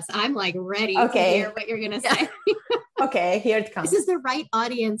bore us. I'm ready to hear what you're going to say. Okay, here it comes. This is the right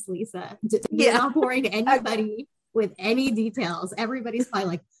audience, Lisa. You're not boring anybody with any details. Everybody's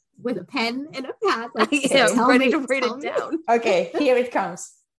probably with a pen and a pad, ready to write it down. Okay, here it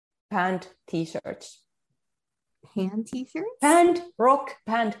comes. Pant t-shirts. Pant t-shirts? Rock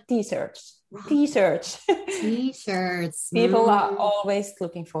pant t-shirts. T-shirts. T-shirts. People are always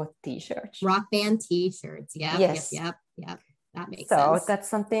looking for t-shirts. Rock band t-shirts. Yep. That makes so sense. that's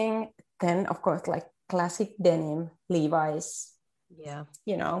something. Then of course, like classic denim, Levi's. Yeah.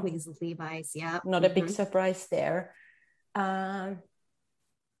 You know, Levi's. Yeah. not a big surprise there.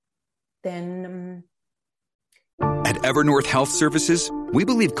 Then At Evernorth Health Services, we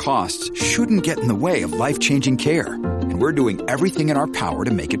believe costs shouldn't get in the way of life-changing care, and we're doing everything in our power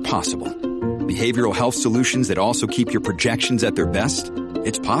to make it possible. Behavioral health solutions that also keep your projections at their best?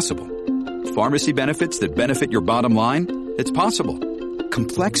 It's possible. Pharmacy benefits that benefit your bottom line? It's possible.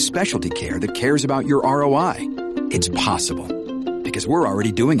 Complex specialty care that cares about your ROI? It's possible. Because we're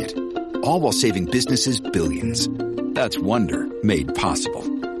already doing it. All while saving businesses billions. That's Wonder made possible.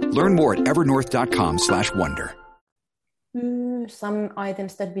 Learn more at evernorth.com/wonder. Some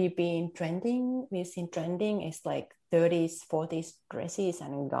items that we've seen trending is like 30s, 40s dresses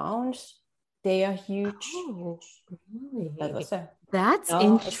and gowns. They are huge. Oh, really? That's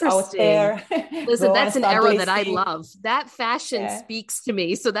it's out there. interesting. Listen, that's an era that I listing. love. That fashion speaks to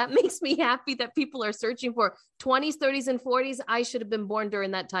me. So that makes me happy that people are searching for 20s, 30s, and 40s. I should have been born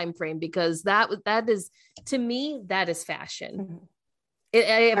during that time frame, because that is, to me, that is fashion. Mhm.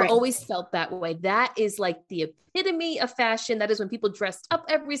 I have always felt that way. That is like the epitome of fashion. That is when people dressed up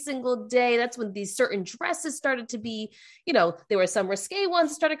every single day. That's when these certain dresses started to be, there were some risque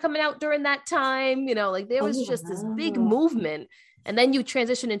ones that started coming out during that time. Like there was just this big movement. And then you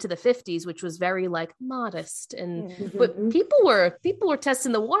transition into the 50s, which was very like modest. But people were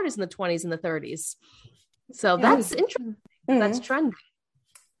testing the waters in the 20s and the 30s. So that's interesting. Mm-hmm. That's trending.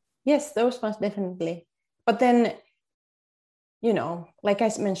 Yes, those ones definitely. But then, like I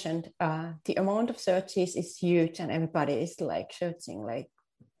mentioned, the amount of searches is huge, and everybody is like searching like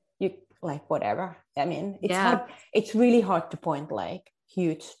whatever. I mean, it's hard. It's really hard to point like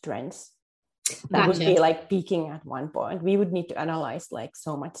huge trends that would be like peaking at one point. We would need to analyze like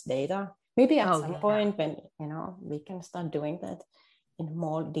so much data. Maybe at some point when we can start doing that in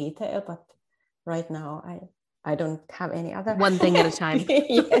more detail. But right now, I don't have any other. One thing at a time.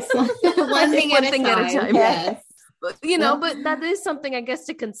 Yes, one thing at a time. Yes. But that is something, I guess,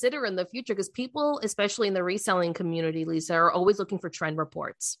 to consider in the future, because people, especially in the reselling community, Lisa, are always looking for trend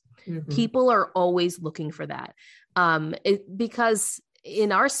reports. Mm-hmm. People are always looking for that. Because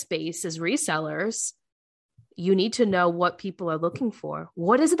in our space as resellers, you need to know what people are looking for.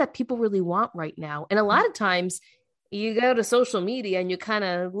 What is it that people really want right now? And a lot of times you go to social media and you kind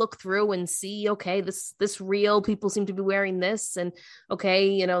of look through and see, okay, this reel, people seem to be wearing this. And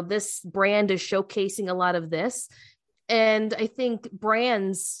okay, this brand is showcasing a lot of this. And I think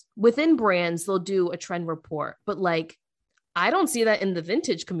within brands, they'll do a trend report, but like, I don't see that in the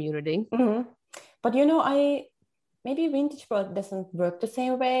vintage community. Mm-hmm. But maybe vintage world doesn't work the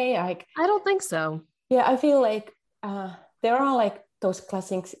same way. Like, I don't think so. Yeah, I feel like there are like those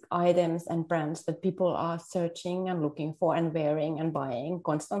classic items and brands that people are searching and looking for and wearing and buying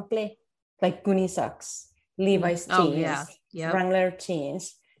constantly, like Guni socks, Levi's jeans, Wrangler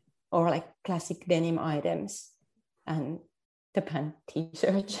jeans, or like classic denim items and the pant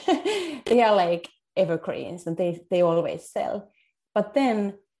t-shirts. They are like evergreens and they always sell. But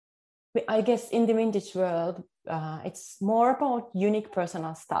then I guess in the vintage world, it's more about unique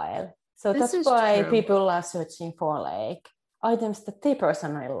personal style. So that's why people are searching for like items that they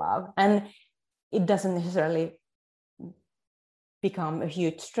personally love. And it doesn't necessarily become a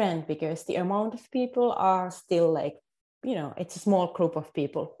huge trend, because the amount of people are still like, it's a small group of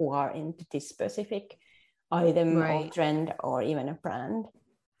people who are into this specific item or trend or even a brand.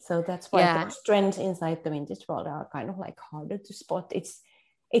 So that's why those trends inside the vintage world are kind of like harder to spot.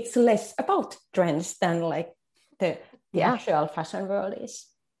 It's less about trends than like the actual fashion world is.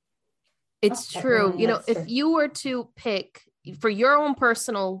 It's true. If you were to pick for your own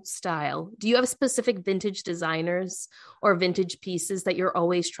personal style, do you have specific vintage designers or vintage pieces that you're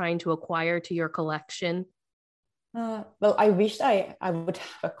always trying to acquire to your collection? Well, I wish I would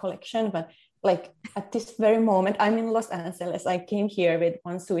have a collection, but like at this very moment, I'm in Los Angeles. I came here with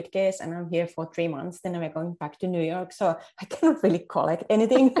one suitcase and I'm here for 3 months. Then I'm going back to New York. So I cannot really collect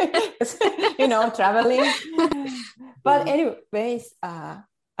anything, traveling. But anyways,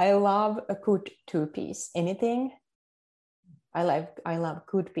 I love a good two-piece. Anything. I love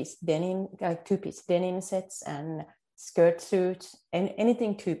good piece denim, like two-piece denim sets and skirt suits and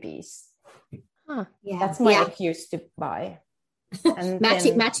anything two-piece. Huh. Yeah, that's my excuse to buy. And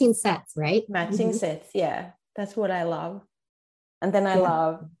matching sets, right? Matching sets, yeah. That's what I love. And then I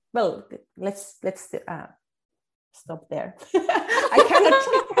love. Well, let's stop there.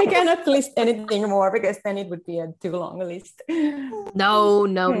 I cannot list anything more, because then it would be a too long a list. No,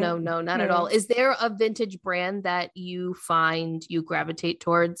 not at all. Is there a vintage brand that you find you gravitate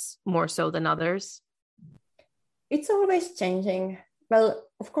towards more so than others? It's always changing. Well,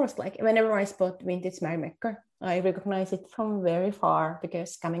 of course, like whenever I spot vintage Marimekko, I recognize it from very far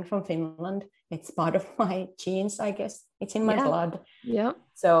because coming from Finland, it's part of my genes, I guess. It's in my blood. Yeah.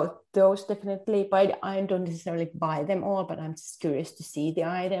 So those definitely, but I don't necessarily buy them all, but I'm just curious to see the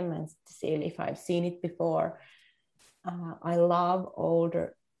item and to see if I've seen it before. I love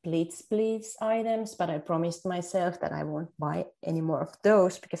older bleeds items, but I promised myself that I won't buy any more of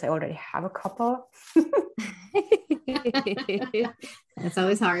those because I already have a couple. That's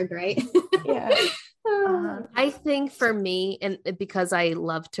always hard, right? Yeah. I think for me, and because I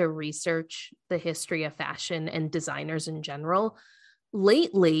love to research the history of fashion and designers in general,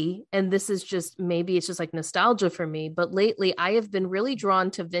 lately, and this is just, maybe it's just like nostalgia for me, but lately I have been really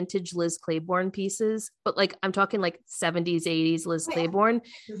drawn to vintage Liz Claiborne pieces, but like I'm talking like 70s, 80s Liz Claiborne.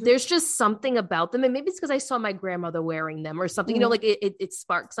 There's just something about them, and maybe it's because I saw my grandmother wearing them or something, you know, like it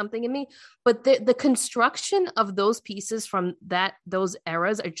sparked something in me. But the construction of those pieces from those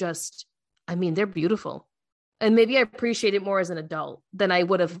eras are just, I mean, they're beautiful. And maybe I appreciate it more as an adult than I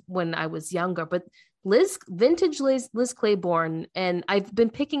would have when I was younger. But vintage Liz Claiborne, and I've been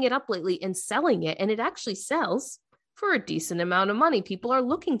picking it up lately and selling it, and it actually sells for a decent amount of money. People are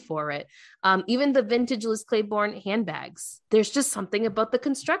looking for it. Even the vintage Liz Claiborne handbags, there's just something about the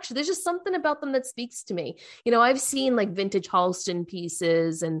construction. There's just something about them that speaks to me. You know, I've seen like vintage Halston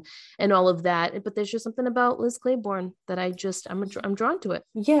pieces and all of that, but there's just something about Liz Claiborne that I'm drawn to it.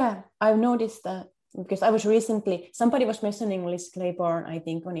 Yeah, I've noticed that because I was recently, somebody was mentioning Liz Claiborne, I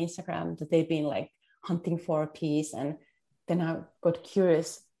think on Instagram, that they've been like hunting for a piece, and then I got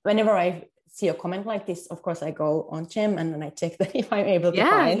curious. Whenever I see a comment like this, of course I go on Gem and then I check that if I'm able to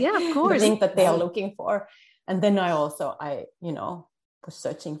find the thing that they are looking for. And then I was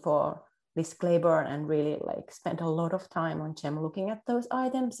searching for Liz Claiborne and really like spent a lot of time on Gem looking at those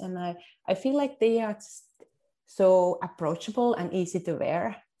items, and I feel like they are just so approachable and easy to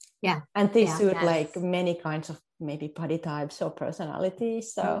wear. Yeah, and they suit like many kinds of maybe body types or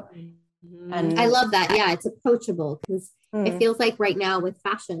personalities. So and I love that. Yeah, it's approachable because it feels like right now with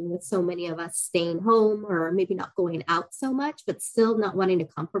fashion, with so many of us staying home or maybe not going out so much, but still not wanting to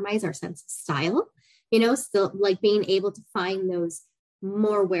compromise our sense of style, you know, still like being able to find those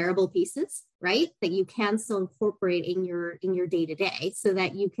more wearable pieces, right? That you can still incorporate in your day-to-day so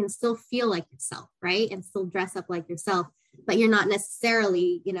that you can still feel like yourself, right? And still dress up like yourself, but you're not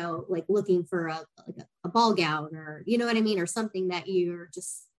necessarily, you know, like looking for a ball gown or, you know what I mean? Or something that you're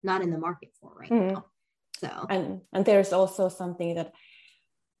just not in the market for right now. So, and there's also something that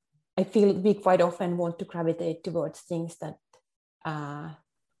I feel we quite often want to gravitate towards things that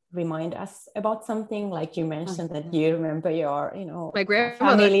remind us about something, like you mentioned that you remember your, you know, my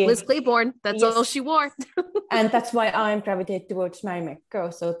grandmother, family. Liz Claiborne, that's all she wore. And that's why I'm gravitate towards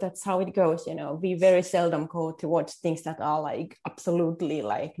Marimekko. So that's how it goes, you know, we very seldom go towards things that are like absolutely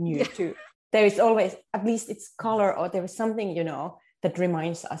like new to. There is always, at least it's color, or there is something, you know, that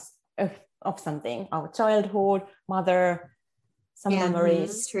reminds us of something, our childhood, mother, some memories.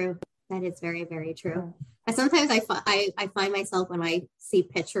 That's true. That is very, very true. Sometimes I find myself when I see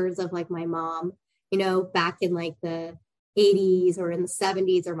pictures of like my mom, you know, back in like the 80s or in the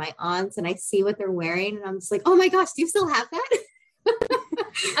 70s, or my aunts, and I see what they're wearing and I'm just like, oh my gosh, do you still have that?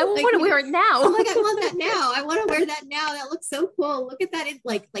 I want to wear it now. I'm like, I want that now. I want to wear that now. That looks so cool. Look at that. It's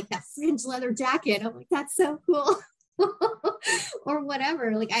like that fringe leather jacket. I'm like, that's so cool. Or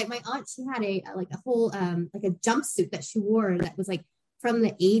whatever. Like my aunt, she had a whole like a jumpsuit that she wore that was like from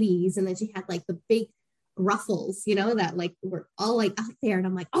the 80s, and then she had like the big ruffles, you know, that like were all like out there, and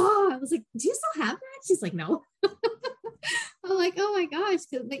I'm like, oh, I was like, do you still have that? She's like, no. I'm like, oh my gosh.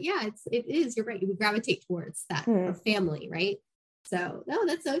 But yeah, it is, you're right, we gravitate towards that family, right? So no,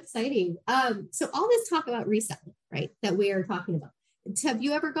 that's so exciting. So all this talk about reselling, right, that we are talking about, have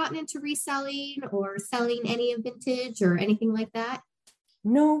you ever gotten into reselling or selling any of vintage or anything like that?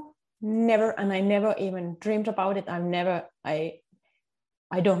 No, never. And I never even dreamed about it. I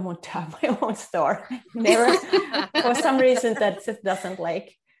don't want to have my own store. Never. For some reason that just doesn't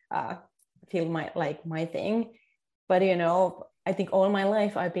like feel my thing. But you know, I think all my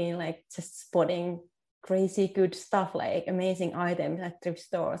life I've been like just spotting crazy good stuff, like amazing items at thrift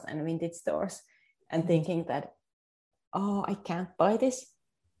stores and vintage stores, and thinking that, oh, I can't buy this,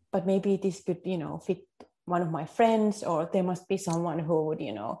 but maybe this could, you know, fit one of my friends, or there must be someone who would,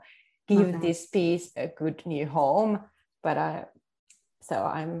 you know, give this piece a good new home. But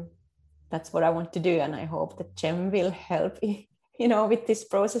that's what I want to do, and I hope that Gem will help, you know, with this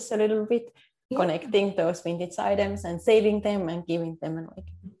process a little bit, connecting those vintage items and saving them and giving them a like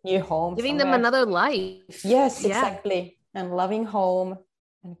new home, giving them another life. Yes, exactly, and loving home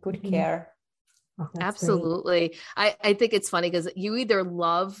and good care. Oh, that's Absolutely. I think it's funny because you either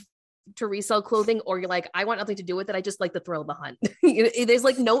love to resell clothing or you're like, I want nothing to do with it. I just like the thrill of the hunt. There's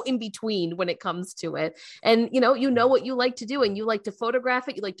like no in between when it comes to it. And you know what you like to do, and you like to photograph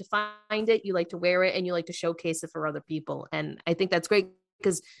it, you like to find it, you like to wear it, and you like to showcase it for other people. And I think that's great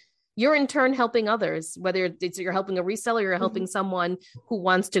because you're in turn helping others, whether it's you're helping a reseller, you're helping someone who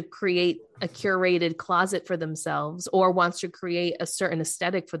wants to create a curated closet for themselves or wants to create a certain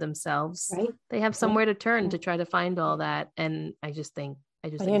aesthetic for themselves. Right. They have somewhere to turn to try to find all that. And I just think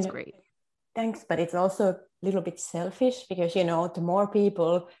it's great. Thanks, but it's also a little bit selfish because, the more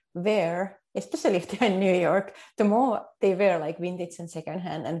people wear, especially if they're in New York, the more they wear like vintage and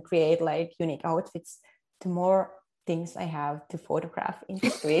secondhand and create like unique outfits, the more things I have to photograph in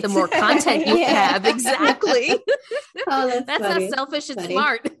the streets. The more content you have, exactly. Oh, that's funny. not selfish, it's Funny.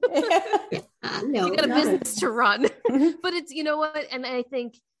 smart. No, you got a not business to run. But it's, you know what? And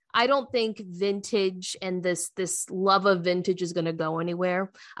I don't think vintage and this love of vintage is going to go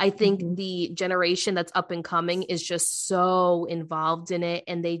anywhere. I think the generation that's up and coming is just so involved in it,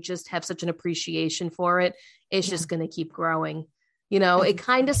 and they just have such an appreciation for it. It's just going to keep growing. It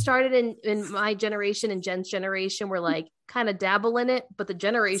kind of started in my generation and Jen's generation. We're like kind of dabble in it, but the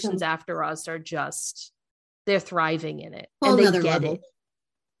generations after us are they're thriving in it. And they get it.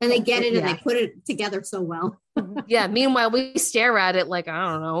 And they get it and they put it together so well. Yeah. Meanwhile, we stare at it like,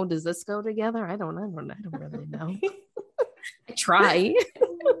 I don't know, does this go together? I don't really know. I try.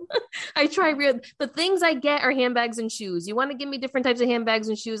 The things I get are handbags and shoes. You want to give me different types of handbags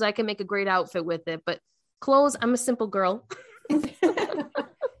and shoes, I can make a great outfit with it. But clothes, I'm a simple girl.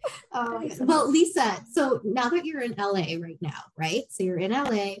 Well, Lisa, so now that you're in LA right now, right? So you're in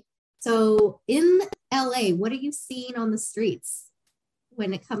LA. So in LA, what are you seeing on the streets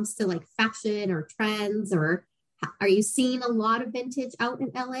when it comes to like fashion or trends, or are you seeing a lot of vintage out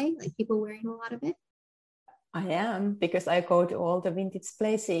in LA? Like people wearing a lot of it? I am, because I go to all the vintage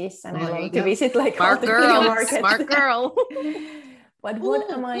places and I love to visit like smart all the girl, markets. Smart girl. But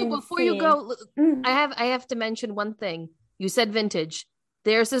what am I before seeing? you go, I have to mention one thing. You said vintage.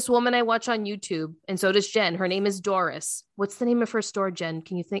 There's this woman I watch on YouTube, and so does Jen. Her name is Doris. What's the name of her store, Jen?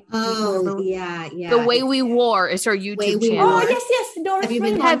 Can you think? Oh, yeah. The Way We Wore is her YouTube channel. Oh, yes, Doris.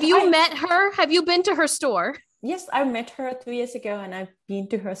 Have you met her? Have you been to her store? Yes, I met her 2 years ago, and I've been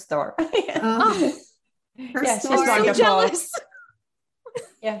to her store. Her store. She's wonderful. So jealous.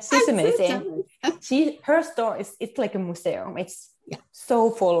 Yeah, she's amazing. Her store it's like a museum. It's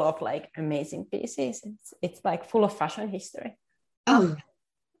so full of like amazing pieces. It's like full of fashion history. Oh,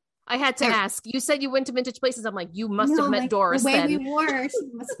 I had to ask. You said you went to vintage places. I'm like, you must have met Doris. The Way then. We Wore.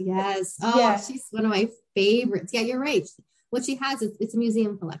 Yes. Oh, she's one of my favorites. Yeah, you're right. What she has is it's a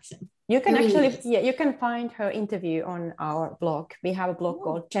museum collection. You can you can find her interview on our blog. We have a blog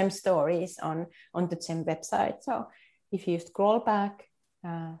called Gem Stories on the Gem website. So if you scroll back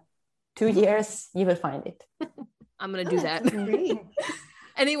 2 years, you will find it. I'm gonna do that. Great.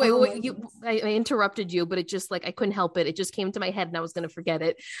 Anyway, I interrupted you, but it just like I couldn't help it. It just came to my head and I was going to forget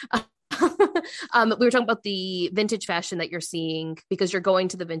it. We were talking about the vintage fashion that you're seeing because you're going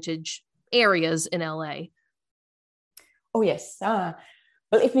to the vintage areas in LA. Oh, yes. Well,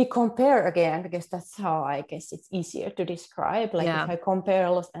 if we compare again, because that's how I guess it's easier to describe. Like if I compare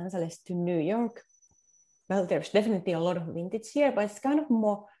Los Angeles to New York, well, there's definitely a lot of vintage here, but it's kind of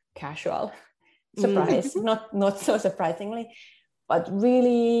more casual. Surprise, not so surprisingly. But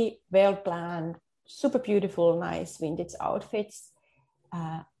really well-planned, super beautiful, nice vintage outfits.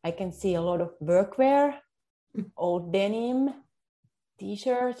 I can see a lot of workwear, old denim,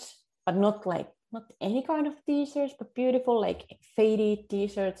 t-shirts, but not any kind of t-shirts, but beautiful, like faded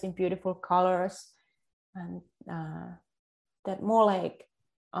t-shirts in beautiful colors. And that more like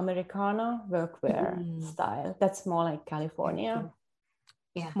Americana workwear style. That's more like California.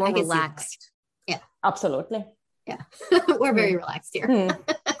 Yeah, more relaxed. Yeah, absolutely. Yeah, we're very relaxed here.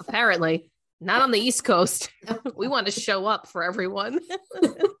 Apparently, not on the East Coast. We want to show up for everyone.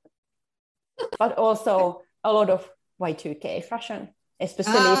 But also a lot of Y2K fashion,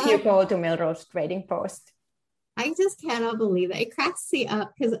 especially if you go to Melrose Trading Post. I just cannot believe it. It cracks me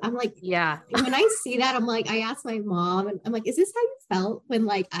up because I'm like, when I see that, I'm like, I asked my mom, and I'm like, is this how you felt when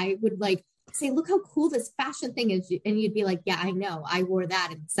like I would like say, look how cool this fashion thing is, and you'd be like, yeah, I know, I wore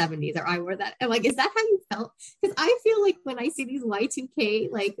that in the 70s, or I wore that. I'm like, is that how you felt? Because I feel like when I see these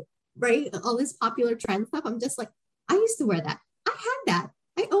Y2K, like, right, all this popular trend stuff, I'm just like, I used to wear that. I had that.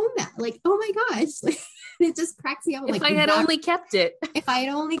 I own that. Like, oh my gosh, like, it just cracks me up. If I had only kept it. If I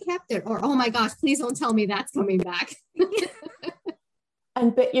had only kept it, or oh my gosh, please don't tell me that's coming back.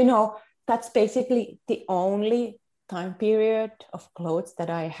 But that's basically the only time period of clothes that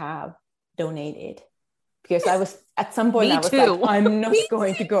I have donated. Because I was at some point, Me I was too. like, I'm not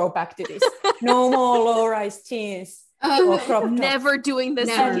going to go back to this. No more low-rise jeans or crop tops. Never doing this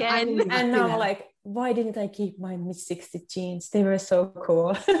Never. again. And now I'm like, why didn't I keep my mid-60s jeans? They were so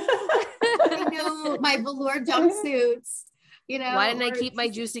cool. I know, my velour jumpsuits, you know. Why didn't I keep my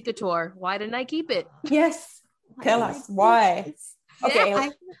Juicy Couture? Why didn't I keep it? Yes. Tell us why. Okay.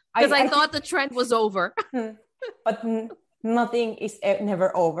 Because I thought the trend was over. But nothing is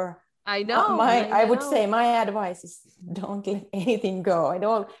never over. I know. I would say my advice is don't let anything go. I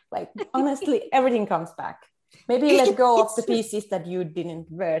don't honestly, everything comes back. Maybe let go of the pieces that you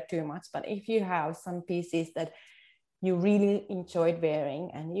didn't wear too much. But if you have some pieces that you really enjoyed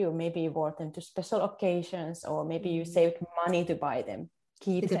wearing and you maybe wore them to special occasions, or maybe you saved money to buy them,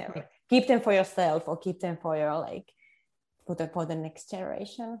 keep them. Keep them for yourself, or keep them for your for the next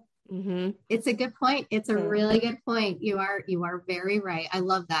generation. Mm-hmm. It's a good point. It's a really good point. You are very right. I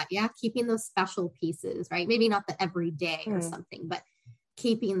love that. Yeah, keeping those special pieces, right? Maybe not the everyday or something, but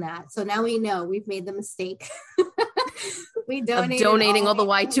keeping that. So now we know we've made the mistake. We donating all the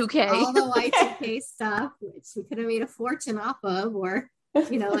Y2K, all the Y2K stuff, which we could have made a fortune off of, or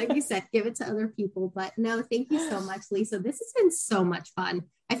like you said, give it to other people. But no, thank you so much, Lisa. This has been so much fun.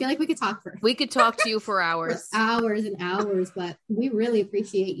 I feel like we could talk to you for hours. For hours and hours, but we really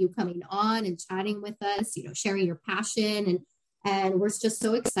appreciate you coming on and chatting with us, sharing your passion, and we're just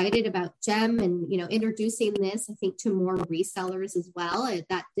so excited about GEM and, introducing this, I think, to more resellers as well,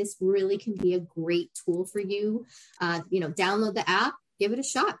 that this really can be a great tool for you. Download the app, give it a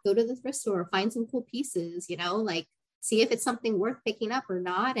shot, go to the thrift store, find some cool pieces, see if it's something worth picking up or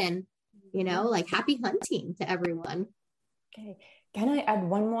not. And, happy hunting to everyone. Okay. Can I add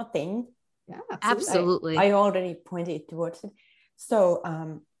one more thing? Yeah, absolutely. I already pointed towards it. So,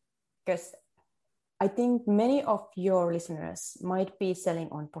 because I think many of your listeners might be selling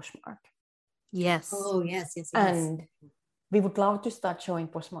on Poshmark. Yes. Oh, yes. And we would love to start showing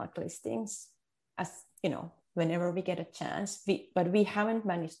Poshmark listings as, whenever we get a chance. But we haven't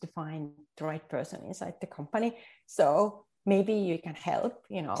managed to find the right person inside the company. So maybe you can help,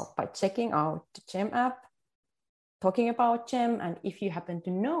 by checking out the GEM app, talking about GEM, and if you happen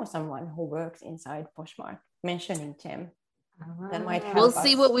to know someone who works inside Poshmark, mentioning GEM, that might help. We'll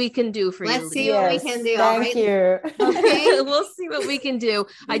see what we can do for you. Let's see what we can do. Thank you. Okay. We'll see what we can do.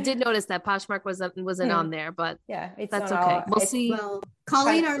 I did notice that Poshmark wasn't on there, but that's okay. We'll see. Well,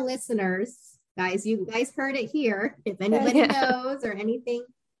 calling our listeners, guys, you guys heard it here. If anybody knows or anything,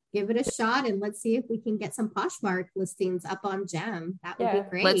 give it a shot, and let's see if we can get some Poshmark listings up on GEM. That would be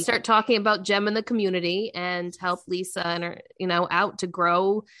great. Let's start talking about GEM in the community and help Lisa and her, out to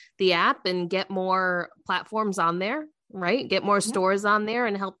grow the app and get more platforms on there, right? Get more stores on there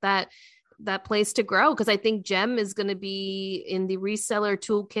and help that place to grow. Because I think GEM is going to be in the reseller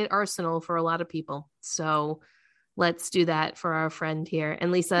toolkit arsenal for a lot of people. So let's do that for our friend here.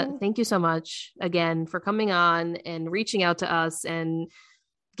 And Lisa, thank you so much again for coming on and reaching out to us and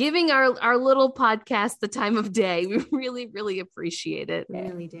giving our little podcast the time of day. We really, really appreciate it. We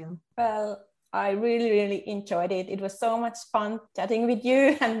really do. Well, I really, really enjoyed it. It was so much fun chatting with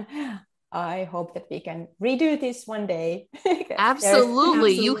you, and I hope that we can redo this one day.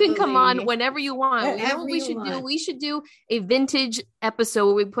 Absolutely. You can come on whenever you want. You know what we should do? We should do a vintage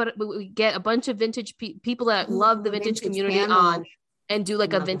episode where we get a bunch of vintage people that love the vintage community panel on and do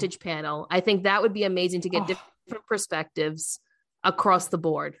like a vintage panel. I think that would be amazing to get different perspectives across the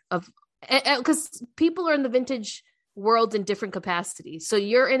board, because people are in the vintage world in different capacities. So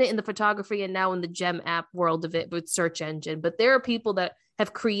you're in it in the photography and now in the GEM app world of it with search engine, but there are people that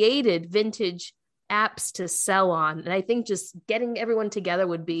have created vintage apps to sell on. And I think just getting everyone together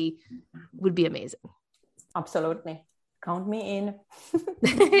would be amazing. Absolutely. Count me in.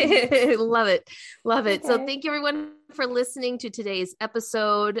 Love it. Okay. So thank you everyone for listening to today's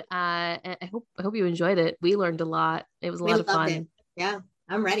episode. I hope you enjoyed it. We learned a lot. It was a lot of fun. It. Yeah.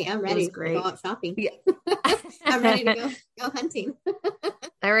 I'm ready. To go out shopping. Yeah. I'm ready to go hunting.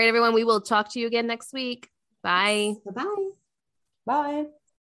 All right, everyone. We will talk to you again next week. Bye. Bye-bye. Bye.